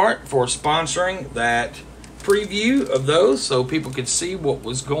Zebart for sponsoring that preview of those so people could see what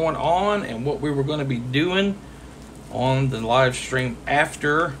was going on and what we were going to be doing on the live stream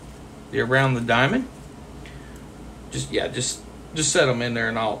after the Around the Diamond. Just set them in there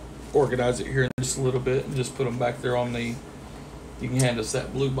and I'll organize it here in just a little bit and just put them back there on the... You can hand us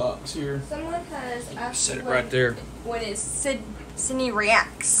that blue box here. Someone has asked set it right there. When is Sydney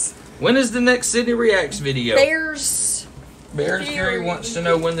Reacts? When is the next Sydney Reacts video? Bears Fury wants to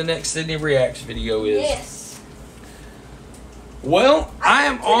know when the next Sydney Reacts video is. Yes. Well, I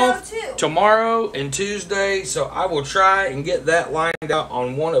am off too. tomorrow and Tuesday, so I will try and get that lined out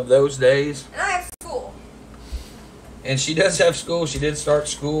on one of those days. And I have school. And she does have school. She did start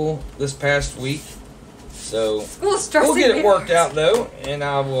school this past week. So We'll get it worked out though, and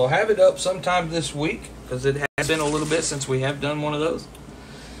I will have it up sometime this week because it has been a little bit since we have done one of those.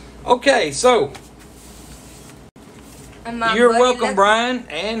 Okay, so you're welcome, Lucky. Brian,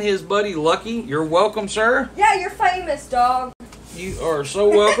 and his buddy Lucky. You're welcome, sir. Yeah, you're famous, dog. You are so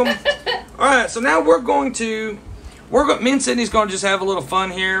welcome. All right, so now me and Sydney's going to just have a little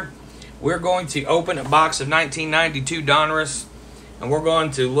fun here. We're going to open a box of 1992 Donruss, and we're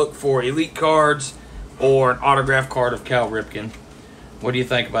going to look for elite cards or an autographed card of Cal Ripken. What do you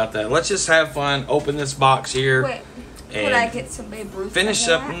think about that? Let's just have fun. Open this box here. Wait, would I get some Babe Ruth? Finish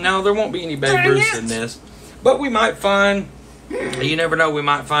up. No, there won't be any Babe Ruth in this. But we might find, you never know, we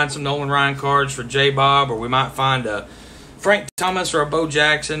might find some Nolan Ryan cards for J-Bob, or we might find a Frank Thomas or a Bo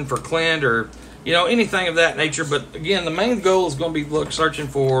Jackson for Clint, or, you know, anything of that nature. But, again, the main goal is going to be searching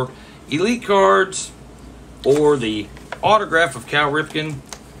for elite cards or the autograph of Cal Ripken.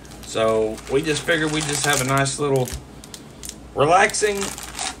 So we just figured we'd just have a nice little relaxing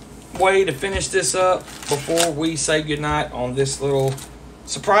way to finish this up before we say goodnight on this little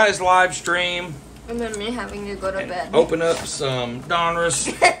surprise live stream. And then me having to go to bed. Open up some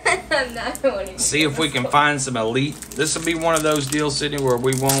Donruss. I'm not going to see if we can find some elite. This will be one of those deals, Sydney, where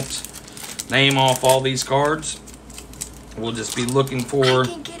we won't name off all these cards. We'll just be looking for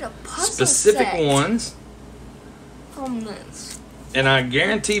specific ones. From this. And I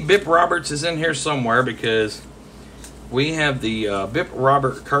guarantee Bip Roberts is in here somewhere because we have the Bip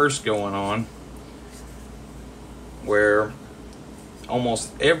Robert curse going on where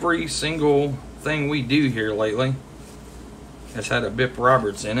almost every single thing we do here lately has had a Bip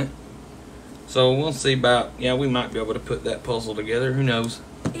Roberts in it. So we'll see about, we might be able to put that puzzle together. Who knows?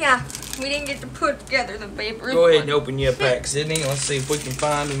 Yeah, we didn't get to put together the Babe Ruth. Go ahead and open your pack, Sydney. Let's see if we can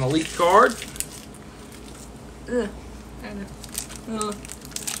find an elite card. Ugh.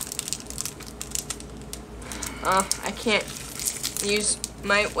 I can't use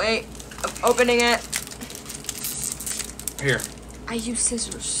my way of opening it. Here. I use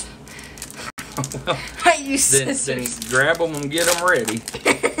scissors. I use then scissors. grab them and get them ready.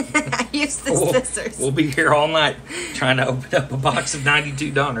 I use the scissors. We'll be here all night trying to open up a box of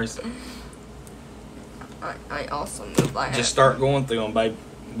 92 Donruss. I also move by Just start going through them, babe.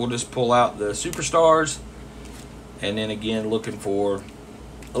 We'll just pull out the superstars, and then again looking for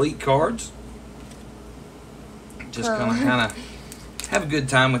elite cards. Just gonna kind of have a good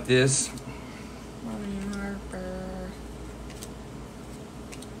time with this.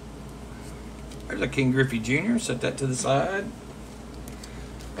 There's a King Griffey Jr. Set that to the side.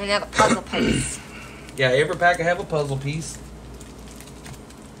 And have a puzzle piece. Yeah, every pack will have a puzzle piece.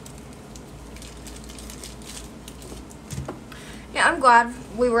 Yeah, I'm glad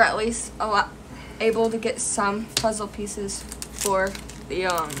we were at least able to get some puzzle pieces for the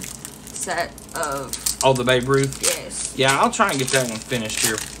set of. Oh, the Babe Ruth? Yes. Yeah, I'll try and get that one finished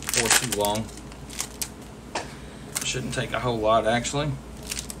here before too long. Shouldn't take a whole lot, actually.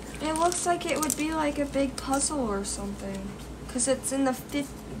 It looks like it would be like a big puzzle or something. Because it's in the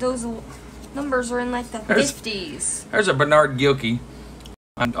those numbers are in like the 50s. There's a Bernard Gilkey.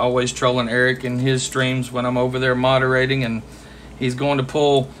 I'm always trolling Eric in his streams when I'm over there moderating, and he's going to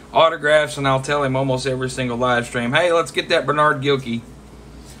pull autographs, and I'll tell him almost every single live stream, hey, let's get that Bernard Gilkey.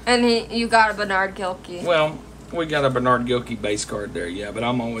 And you got a Bernard Gilkey. Well, we got a Bernard Gilkey base card there, yeah, but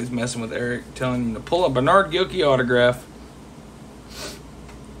I'm always messing with Eric, telling him to pull a Bernard Gilkey autograph.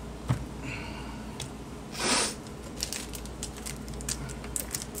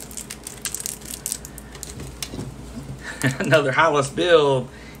 Another Hollis build.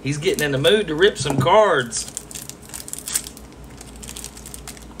 He's getting in the mood to rip some cards.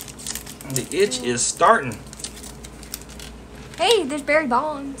 The itch is starting. Hey, there's Barry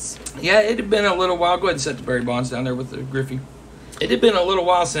Bonds. Yeah, it had been a little while. Go ahead and set the Barry Bonds down there with the Griffey. It had been a little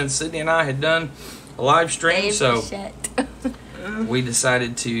while since Sydney and I had done a live stream, so we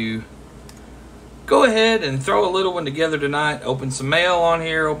decided to go ahead and throw a little one together tonight. Open some mail on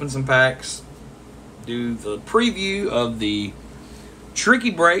here, open some packs. Do the preview of the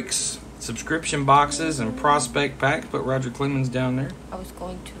Trikee breaks, subscription boxes, and prospect packs. Put Roger Clemens down there. I was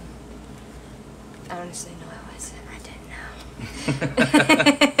going to. Honestly, no, I wasn't. I didn't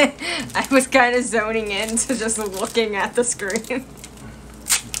know. I was kind of zoning into just looking at the screen.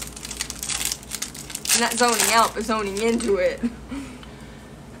 Not zoning out, but zoning into it.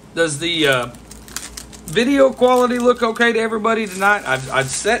 Does the video quality look okay to everybody tonight? I've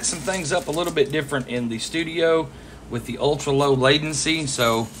set some things up a little bit different in the studio with the ultra low latency,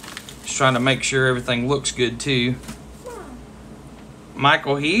 so just trying to make sure everything looks good too.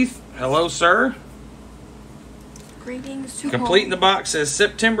 Michael Heath, hello sir. Greetings to Completing the box says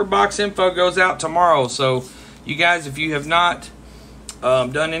September box info goes out tomorrow, so you guys, if you have not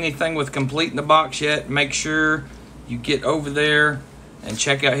done anything with completing the box yet, make sure you get over there and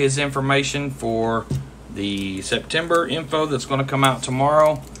check out his information for the September info that's going to come out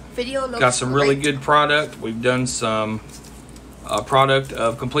tomorrow. Video looks Got some really good product. We've done some product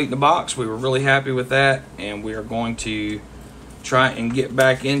of completing the box. We were really happy with that, and we are going to try and get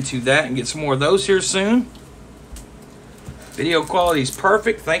back into that and get some more of those here soon. Video quality is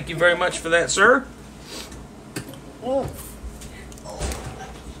perfect. Thank you very much for that, sir. Oh.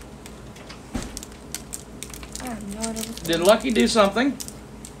 I have no idea what's Did Lucky do something?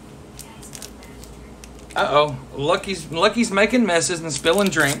 Uh-oh. Lucky's making messes and spilling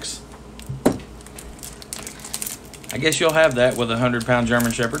drinks. I guess you'll have that with a 100-pound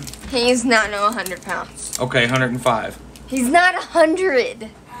German Shepherd. He's not 100 pounds. Okay, 105. He's not 100.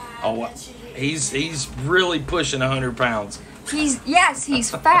 Oh, he's really pushing 100 pounds. He's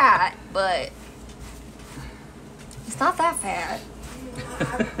fat, but he's not that fat.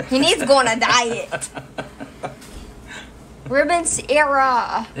 He needs to go on a diet. Ruben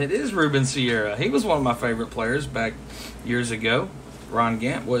Sierra. It is Ruben Sierra. He was one of my favorite players back years ago. Ron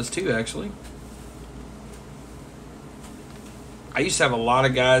Gant was too, actually. I used to have a lot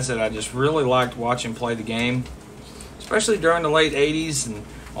of guys that I just really liked watching play the game, especially during the late 80s and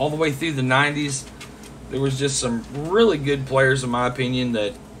all the way through the 90s. There was just some really good players, in my opinion,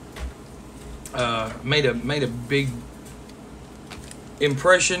 that made a big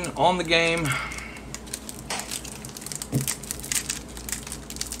impression on the game.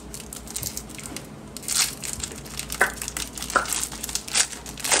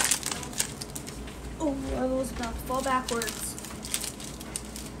 Oh, I was about to fall backwards.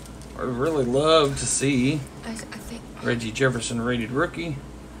 I'd really love to see I think Reggie Jefferson rated rookie.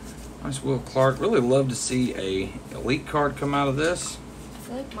 Nice Will Clark. Really love to see a elite card come out of this. I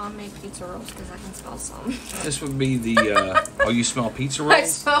feel like Mom made pizza rolls because I can smell some. This would be the oh, you smell pizza rolls? I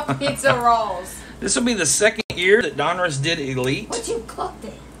smell pizza rolls. This will be the second year that Donruss did elite. What you cooked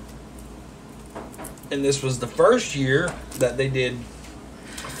it? And this was the first year that they did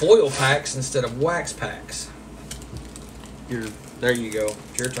foil packs instead of wax packs. There you go.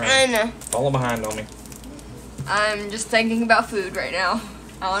 It's your turn. I know. Follow behind on me. I'm just thinking about food right now.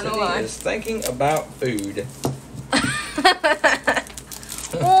 I don't know why. Cindy is thinking about food.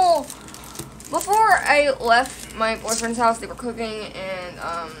 Well, before I left my boyfriend's house, they were cooking,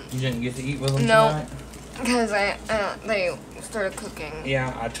 and You didn't get to eat with them no, tonight? because they started cooking.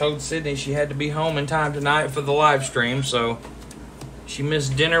 Yeah, I told Sydney she had to be home in time tonight for the live stream, so she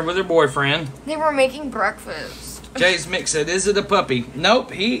missed dinner with her boyfriend. They were making breakfast. Jay's Mix said, "Is it a puppy?"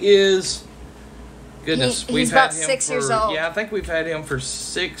 Nope, he is. Goodness, He's about 6 years old. Yeah, I think we've had him for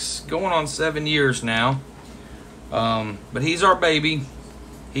 6, going on 7 years now. But he's our baby.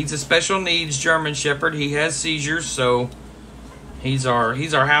 He's a special needs German Shepherd. He has seizures, so he's our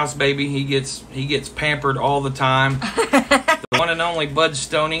house baby. He gets pampered all the time. The one and only Bud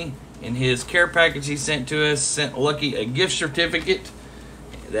Stoney, in his care package he sent to us, sent Lucky a gift certificate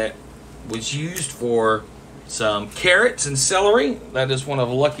that was used for some carrots and celery. That is one of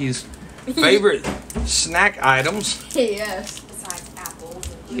Lucky's favorite snack items. Yes. Besides apples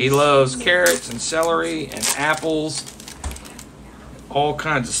and He loves carrots and celery and apples, all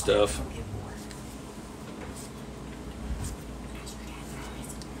kinds of stuff.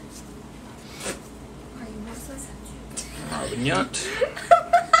 Are you Moses? Marvin Yunt.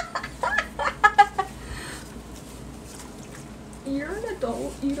 You're an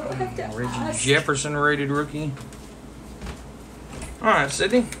adult. You don't have to Reggie ask. Jefferson rated rookie. Alright,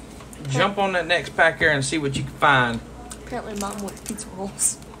 Sydney. Jump on that next pack here and see what you can find. Apparently, Mom wants pizza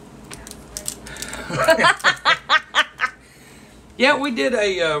rolls. Yeah, we did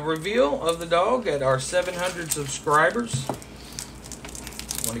a reveal of the dog at our 700 subscribers.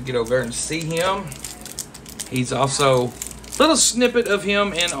 Want to get over there and see him. He's also a little snippet of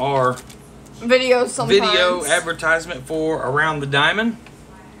him in our Videos sometimes. video advertisement for Around the Diamond,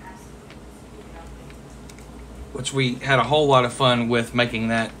 which we had a whole lot of fun with making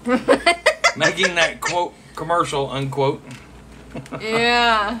that quote commercial unquote.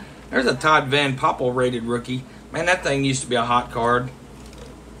 Yeah. There's a Todd Van Poppel rated rookie. Man, that thing used to be a hot card.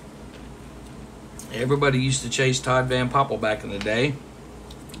 Everybody used to chase Todd Van Poppel back in the day.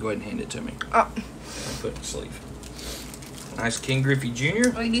 Go ahead and hand it to me. Oh. I'll put it in the sleeve. Nice King Griffey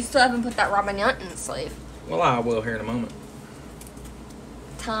Jr. Well, you still haven't put that Robin Yunt in the sleeve. Well, I will here in a moment.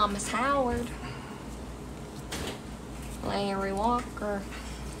 Thomas Howard. Larry Walker.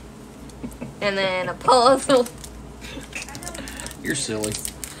 And then a puzzle. You're silly.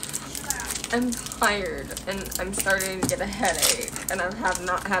 I'm tired and I'm starting to get a headache, and I have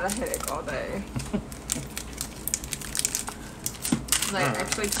not had a headache all day. I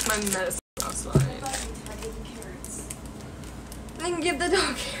actually took my medicine last night. Then give the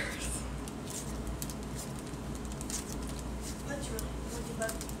dog carrots.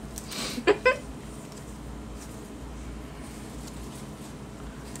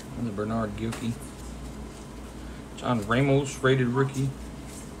 And the Bernard Gilkey. John Ramos rated rookie.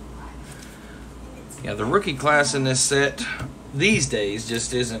 Yeah, the rookie class in this set these days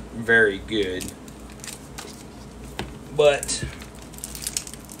just isn't very good. But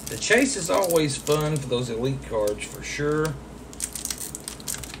the chase is always fun for those elite cards for sure.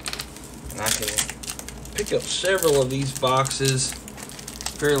 And I can pick up several of these boxes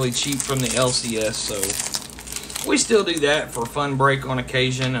fairly cheap from the LCS, so we still do that for fun break on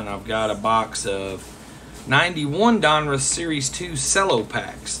occasion. And I've got a box of 91 Donruss Series 2 cello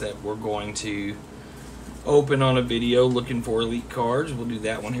packs that we're going to open on a video looking for elite cards. We'll do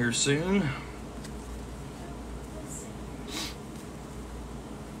that one here soon.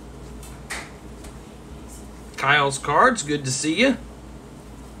 Kyle's Cards, good to see you.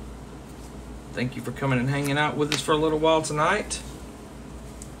 Thank you for coming and hanging out with us for a little while tonight.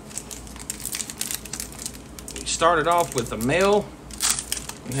 We started off with the mail.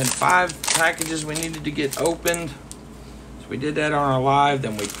 We had 5 packages we needed to get opened. So we did that on our live.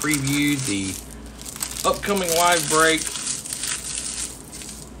 Then we previewed the upcoming live break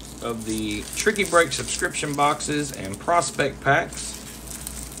of the Trikee Break subscription boxes and prospect packs.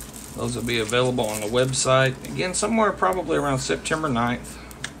 Those will be available on the website. Again, somewhere probably around September 9th.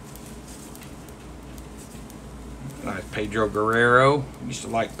 Nice Pedro Guerrero. Used to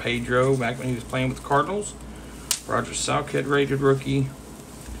like Pedro back when he was playing with the Cardinals. Roger Salkett rated rookie.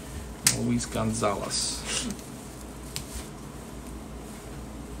 Luis Gonzalez.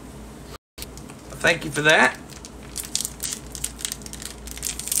 Thank you for that.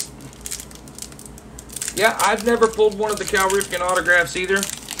 Yeah, I've never pulled one of the Cal Ripken autographs either.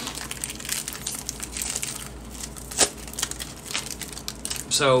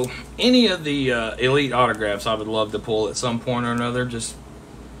 So any of the elite autographs I would love to pull at some point or another. Just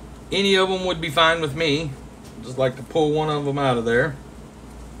any of them would be fine with me. Just like to pull one of them out of there.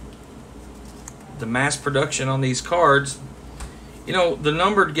 The mass production on these cards, you know, the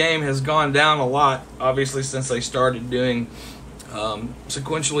numbered game has gone down a lot, obviously, since they started doing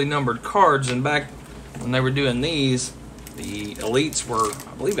sequentially numbered cards. And back when they were doing these, the elites were,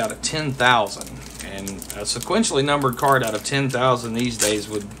 I believe, out of 10,000. And a sequentially numbered card out of 10,000 these days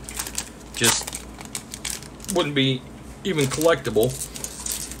wouldn't be even collectible.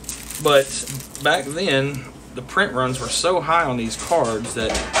 But back then, the print runs were so high on these cards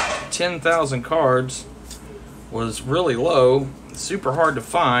that 10,000 cards was really low, super hard to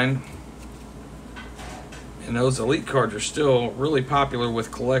find, and those elite cards are still really popular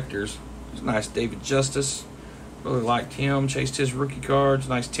with collectors. It's nice David Justice, really liked him, chased his rookie cards.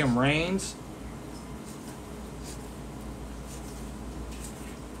 Nice Tim Raines,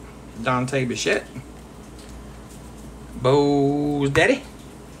 Dante Bichette, Bo's daddy.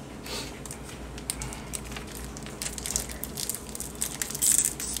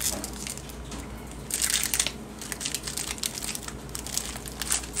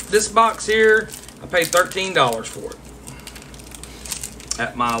 This box here, I paid $13 for it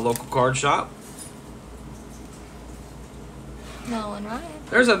at my local card shop. Nolan Ryan.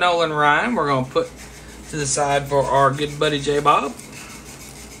 There's a Nolan Ryan we're going to put to the side for our good buddy J Bob.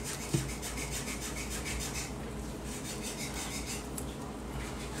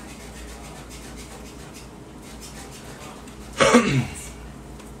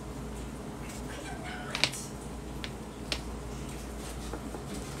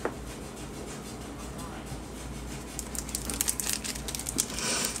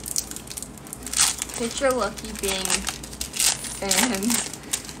 Picture Lucky being and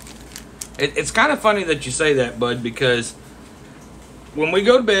It's kind of funny that you say that, Bud, because when we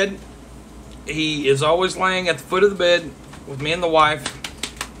go to bed, he is always laying at the foot of the bed with me and the wife,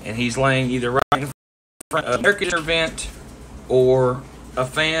 and he's laying either right in front of an air conditioner vent or a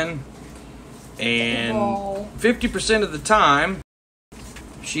fan, and 50% of the time,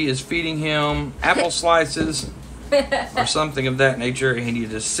 she is feeding him apple slices or something of that nature, and he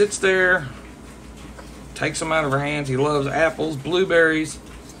just sits there, takes them out of her hands. He loves apples, blueberries,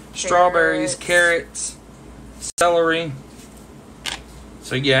 strawberries, carrots, celery.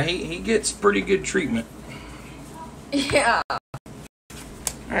 So yeah, he gets pretty good treatment. yeah.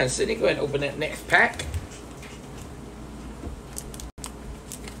 Alright, Sydney, go ahead and open that next pack.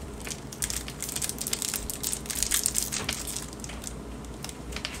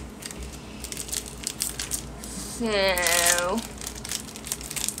 So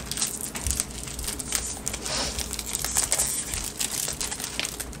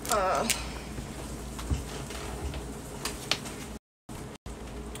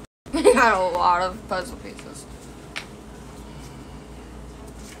we got a lot of puzzle pieces.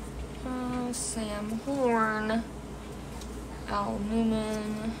 Sam Horn, Al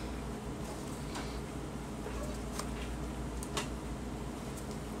Newman,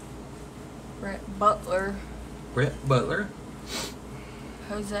 Brett Butler,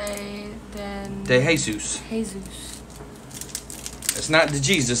 Jose De Jesus. It's not De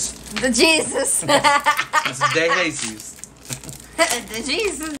Jesus. The Jesus. It's De Jesus. The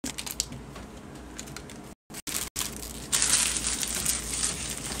Jesus.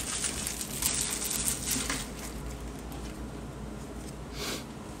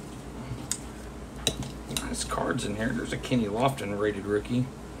 Nice cards in here. There's a Kenny Lofton rated rookie.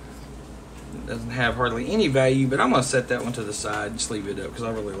 It doesn't have hardly any value, but I'm going to set that one to the side and just leave it up because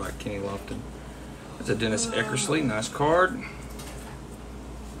I really like Kenny Lofton. That's a Dennis Eckersley. Nice card.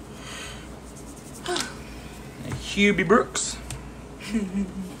 And Hubie Brooks.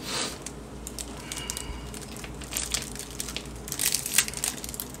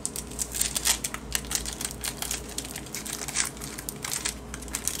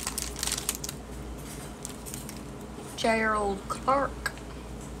 Gerald Clark.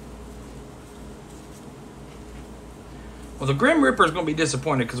 Well, the Grim Reaper is going to be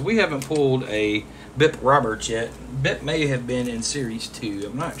disappointed because we haven't pulled a Bip Roberts yet. Bip may have been in Series 2.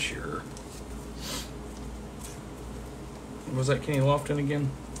 I'm not sure. Was that Kenny Lofton again?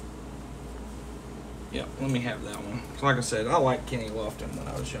 Yeah, let me have that one. So like I said, I liked Kenny Lofton when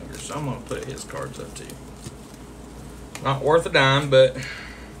I was younger, so I'm going to put his cards up too. Not worth a dime, but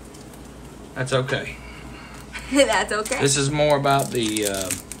that's okay. That's okay. This is more about the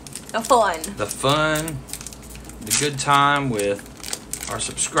fun, the good time with our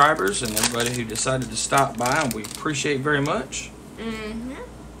subscribers and everybody who decided to stop by, and we appreciate very much.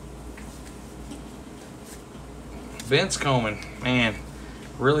 Vince Coleman, man,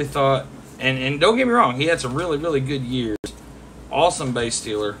 Really thought, and don't get me wrong, he had some really, really good years. Awesome base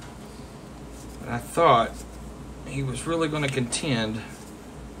stealer. And I thought he was really going to contend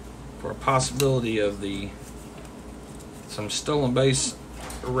for a possibility of some stolen base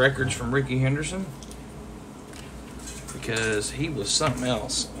records from Ricky Henderson, because he was something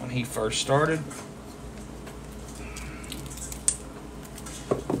else when he first started.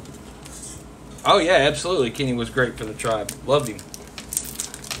 Oh yeah, absolutely. Kenny was great for the Tribe. Loved him.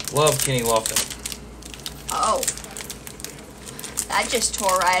 Loved Kenny Lofton. Oh. That just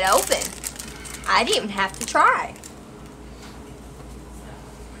tore right open. I didn't even have to try.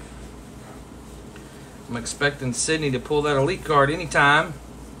 I'm expecting Sydney to pull that elite card anytime.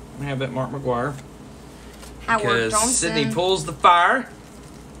 I have that Mark McGuire. Howard Because Johnson. Sydney pulls the fire.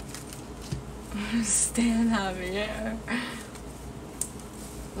 Stan Javier.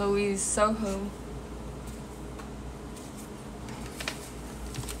 Louise Soho.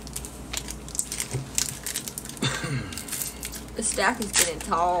 The stack is getting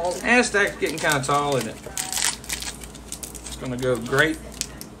tall. And stack's getting kind of tall, isn't it? It's going to go great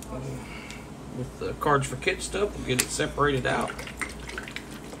with the Cards for Kids stuff. We'll get it separated out.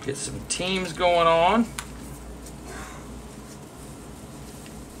 Get some teams going on.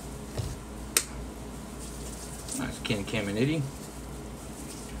 Nice Ken Caminiti.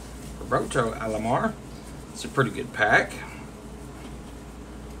 Roberto Alomar. It's a pretty good pack.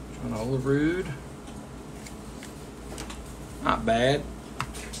 John Olerud. Not bad.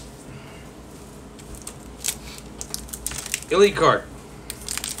 Elite card.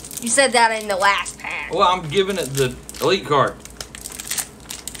 You said that in the last pack. Well, I'm giving it the elite card.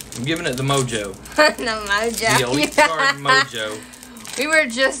 I'm giving it the mojo. The mojo. The elite card mojo. We were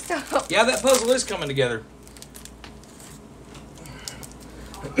just... Yeah, that puzzle is coming together.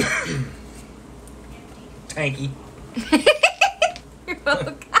 Tanky. You're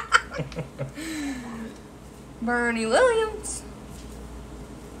welcome. Bernie Williams.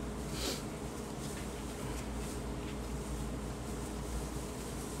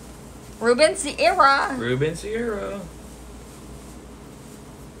 Ruben Sierra. Ruben Sierra.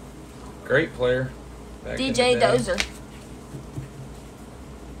 Great player. Back in DJ the day. Dozer.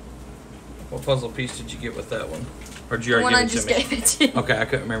 What puzzle piece did you get with that one? Or did you The one already I give just it to me? gave it to you. Okay, I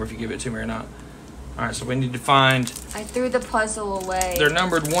couldn't remember if you gave it to me or not. Alright, so we need to find... I threw the puzzle away. They're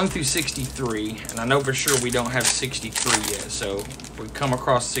numbered 1 through 63, and I know for sure we don't have 63 yet, so if we come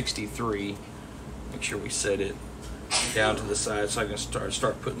across 63, make sure we set it down to the side so I can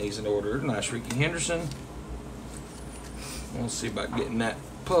start putting these in order. Nice Ricky Henderson. We'll see about getting that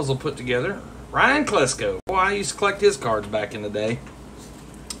puzzle put together. Ryan Klesko. Boy, I used to collect his cards back in the day.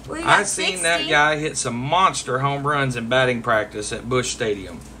 We got I seen 60. that guy hit some monster home runs in batting practice at Busch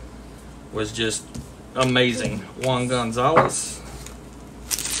Stadium. Was just amazing. Juan Gonzalez.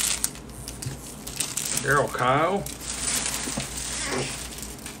 Daryl Kyle.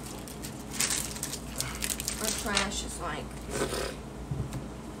 Our trash is like...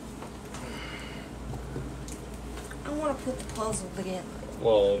 I want to put the puzzle together.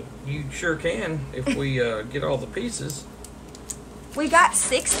 Well, you sure can if we get all the pieces. We got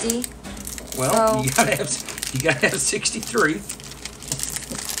 60. Well, So- you gotta have 63.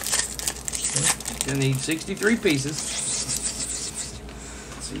 You need 63 pieces.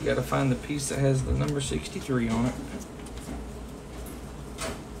 So you gotta find the piece that has the number 63 on it.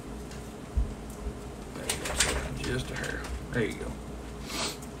 There you go. Just a hair. There you go.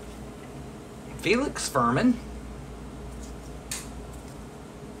 Felix Furman.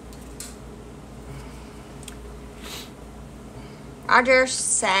 Roger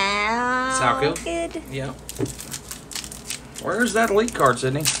Salkid. Yeah. Where's that elite card,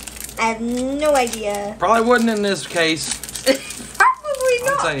 Sydney? I have no idea. Probably wasn't in this case. Probably I'm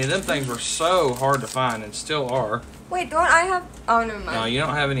not. telling you, them things were so hard to find and still are. Wait, don't I have... Oh, never mind. No, you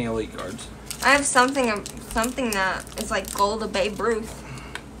don't have any elite cards. I have something that is like gold of Babe Ruth.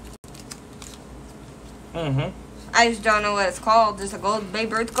 Mm-hmm. I just don't know what it's called. There's a gold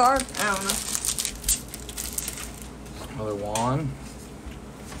Babe Ruth card. I don't know. Another Juan.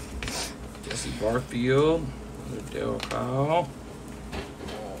 Jesse Barfield. Another Dale Kyle.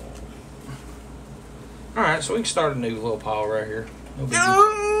 Alright, so we can start a new little pile right here. No biggie.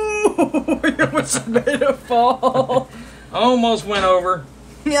 Oh, you almost made it fall. Almost went over.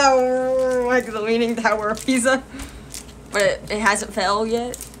 No, like the Leaning Tower of Pisa. But it hasn't fell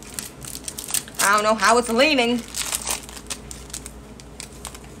yet. I don't know how it's leaning.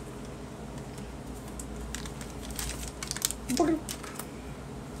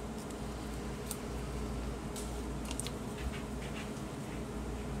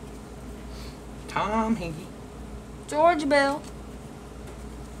 Tom Hinkie. George Bell.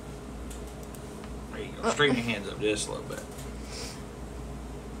 Straighten your hands up just a little bit.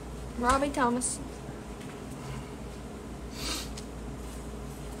 Robbie Thomas.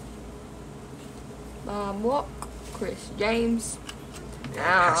 Bob Walk. Chris James.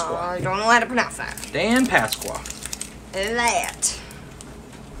 I don't know how to pronounce that. Dan Pasqua. That.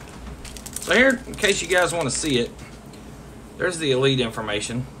 So here, in case you guys want to see it, there's the elite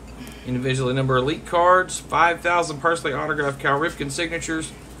information. Individually number elite cards, 5,000 personally autographed Cal Ripken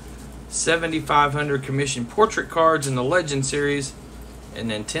signatures, 7,500 commissioned portrait cards in the Legend series, and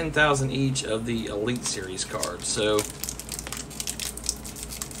then 10,000 each of the Elite series cards. So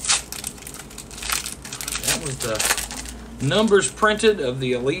that was the numbers printed of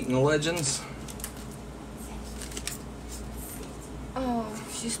the Elite and the Legends. Oh,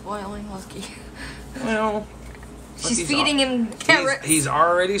 she's spoiling Lucky. Well, She's feeding him carrots. He's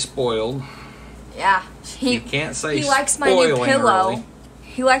already spoiled. Yeah. You can't say he likes my new pillow. Early.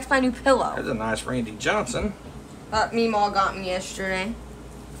 He likes my new pillow. There's a nice Randy Johnson. Meemaw got me yesterday.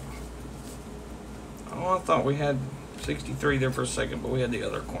 Oh, I thought we had 63 there for a second, but we had the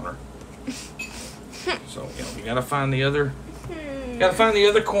other corner. So, you know, you gotta find the other. Gotta find the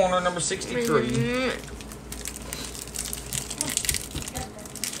other corner, number 63.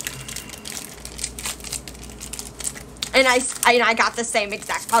 And I got the same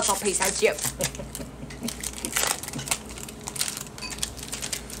exact puzzle piece as you.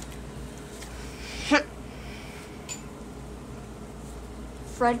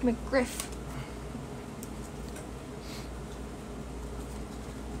 Fred McGriff.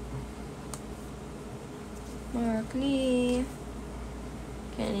 Mark Lee.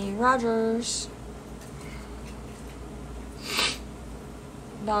 Kenny Rogers.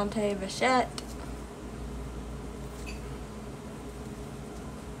 Dante Bichette.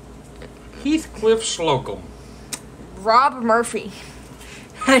 Heathcliff Slocum. Rob Murphy.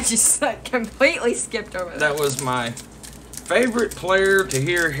 I just completely skipped over that. That was my favorite player to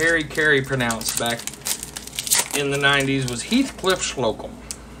hear Harry Carey pronounced back in the 90s was Heathcliff Slocum.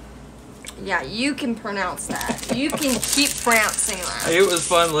 Yeah, you can pronounce that. You can keep pronouncing that. It was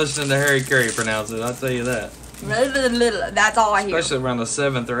fun listening to Harry Carey pronounce it, I'll tell you that. That's all I hear. Especially around the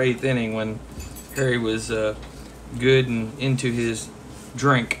 7th or 8th inning when Harry was good and into his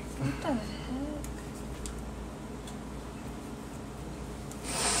drink. What the heck?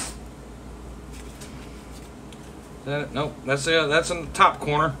 Nope, that's in the top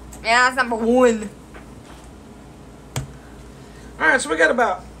corner. Yeah, that's number 1. Alright, so we got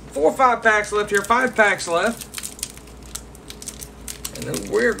about 4 or 5 packs left here. 5 packs left. And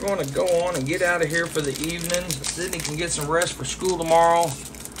then we're going to go on and get out of here for the evening. Sydney can get some rest for school tomorrow.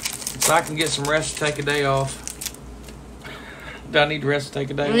 So I can get some rest to take a day off. Do I need to rest to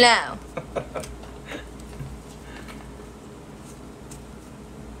take a day off? No.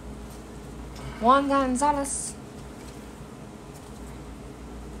 Juan Gonzalez.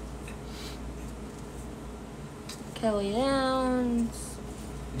 Kelly Downs.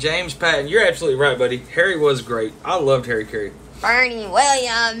 James Patton, you're absolutely right, buddy. Harry was great. I loved Harry Carey. Bernie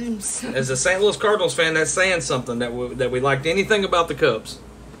Williams. As a St. Louis Cardinals fan, that's saying something that we liked anything about the Cubs.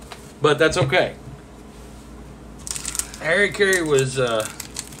 But that's okay. Harry Carey was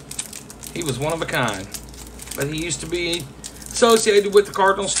he was one of a kind. But he used to be associated with the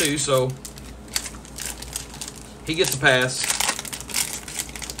Cardinals too, so he gets a pass.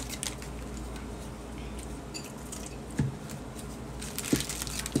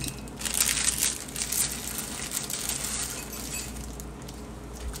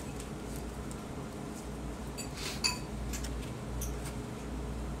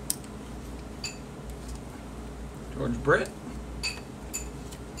 George Brett.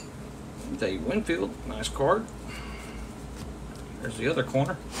 Dave Winfield, nice card. There's the other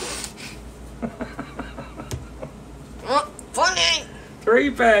corner. Funny.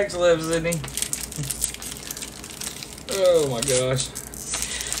 3 packs left, Sydney. Oh my gosh.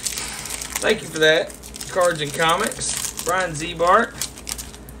 Thank you for that. Cards and Comics. Brian Zebart.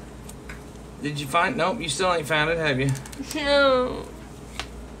 Did you find? Nope, you still ain't found it, have you? No.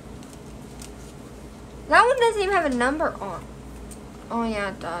 That one doesn't even have a number on. Oh yeah,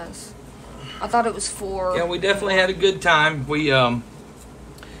 it does. I thought it was 4. Yeah, we definitely had a good time. We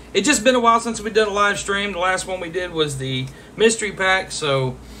it's just been a while since we did a live stream. The last one we did was the mystery pack,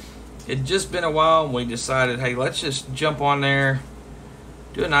 so it's just been a while, and we decided, hey, let's just jump on there,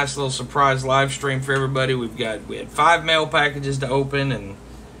 do a nice little surprise live stream for everybody. We had 5 mail packages to open, and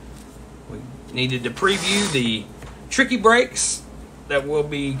we needed to preview the Trikee breaks that will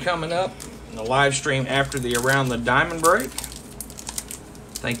be coming up in the live stream after the Around the Diamond break.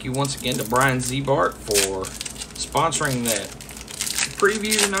 Thank you once again to Brian Zebart for sponsoring that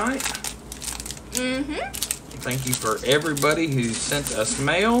preview tonight. Mm-hmm. Thank you for everybody who sent us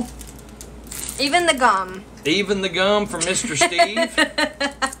mail. Even the gum. Even the gum from Mr. Steve.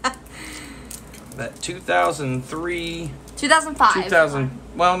 That 2003... 2005. 2000...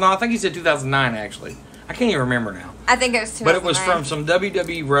 Well, no, I think he said 2009, actually. I can't even remember now. I think it was 2009. But it was from some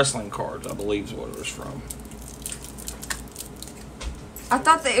WWE wrestling cards, I believe is what it was from. I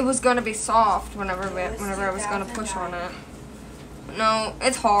thought that it was going to be soft whenever I was going to push on it. No,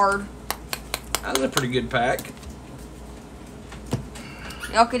 it's hard. That was a pretty good pack.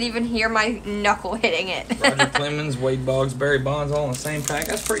 Y'all could even hear my knuckle hitting it. Roger Clemens, Wade Boggs, Barry Bonds all in the same pack.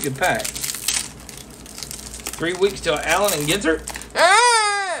 That's a pretty good pack. 3 weeks till Allen and Ginter.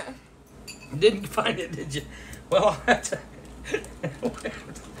 Ah! Didn't find it, did you? Well,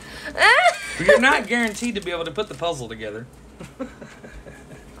 you're not guaranteed to be able to put the puzzle together.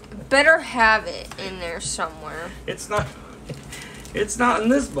 Better have it in there somewhere. It's not in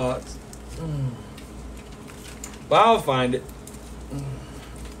this box. Well, I'll find it.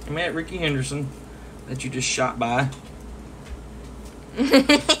 I'm at Ricky Henderson that you just shot by.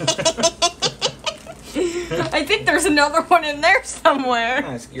 I think there's another one in there somewhere.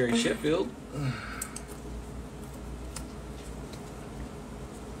 Nice, Gary Sheffield.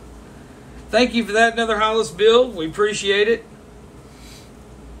 Thank you for that. Another Hollis build. We appreciate it.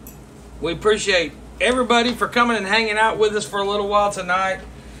 We appreciate everybody for coming and hanging out with us for a little while tonight.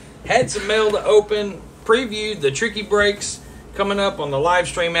 Had some mail to open. Previewed the Trikee breaks coming up on the live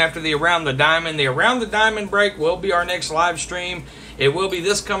stream after the Around the Diamond. The Around the Diamond break will be our next live stream. It will be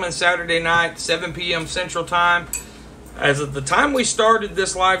this coming Saturday night, 7 p.m. Central Time. As of the time we started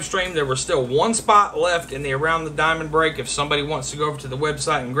this live stream, there was still one spot left in the Around the Diamond break if somebody wants to go over to the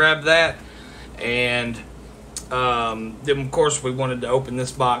website and grab that. And then, of course, we wanted to open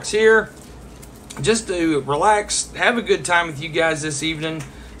this box here just to relax, have a good time with you guys this evening,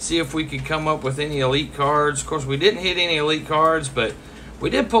 see if we could come up with any elite cards. Of course, we didn't hit any elite cards, but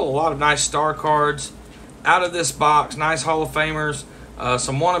we did pull a lot of nice star cards out of this box. Nice Hall of Famers,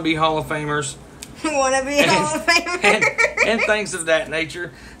 some wannabe Hall of Famers. Wannabe Hall of Famers. And things of that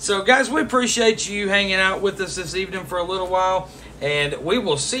nature. So, guys, we appreciate you hanging out with us this evening for a little while. And we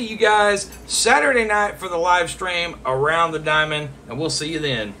will see you guys Saturday night for the live stream Around the Diamond. And we'll see you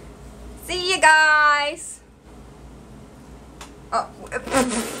then. See you guys. Oh.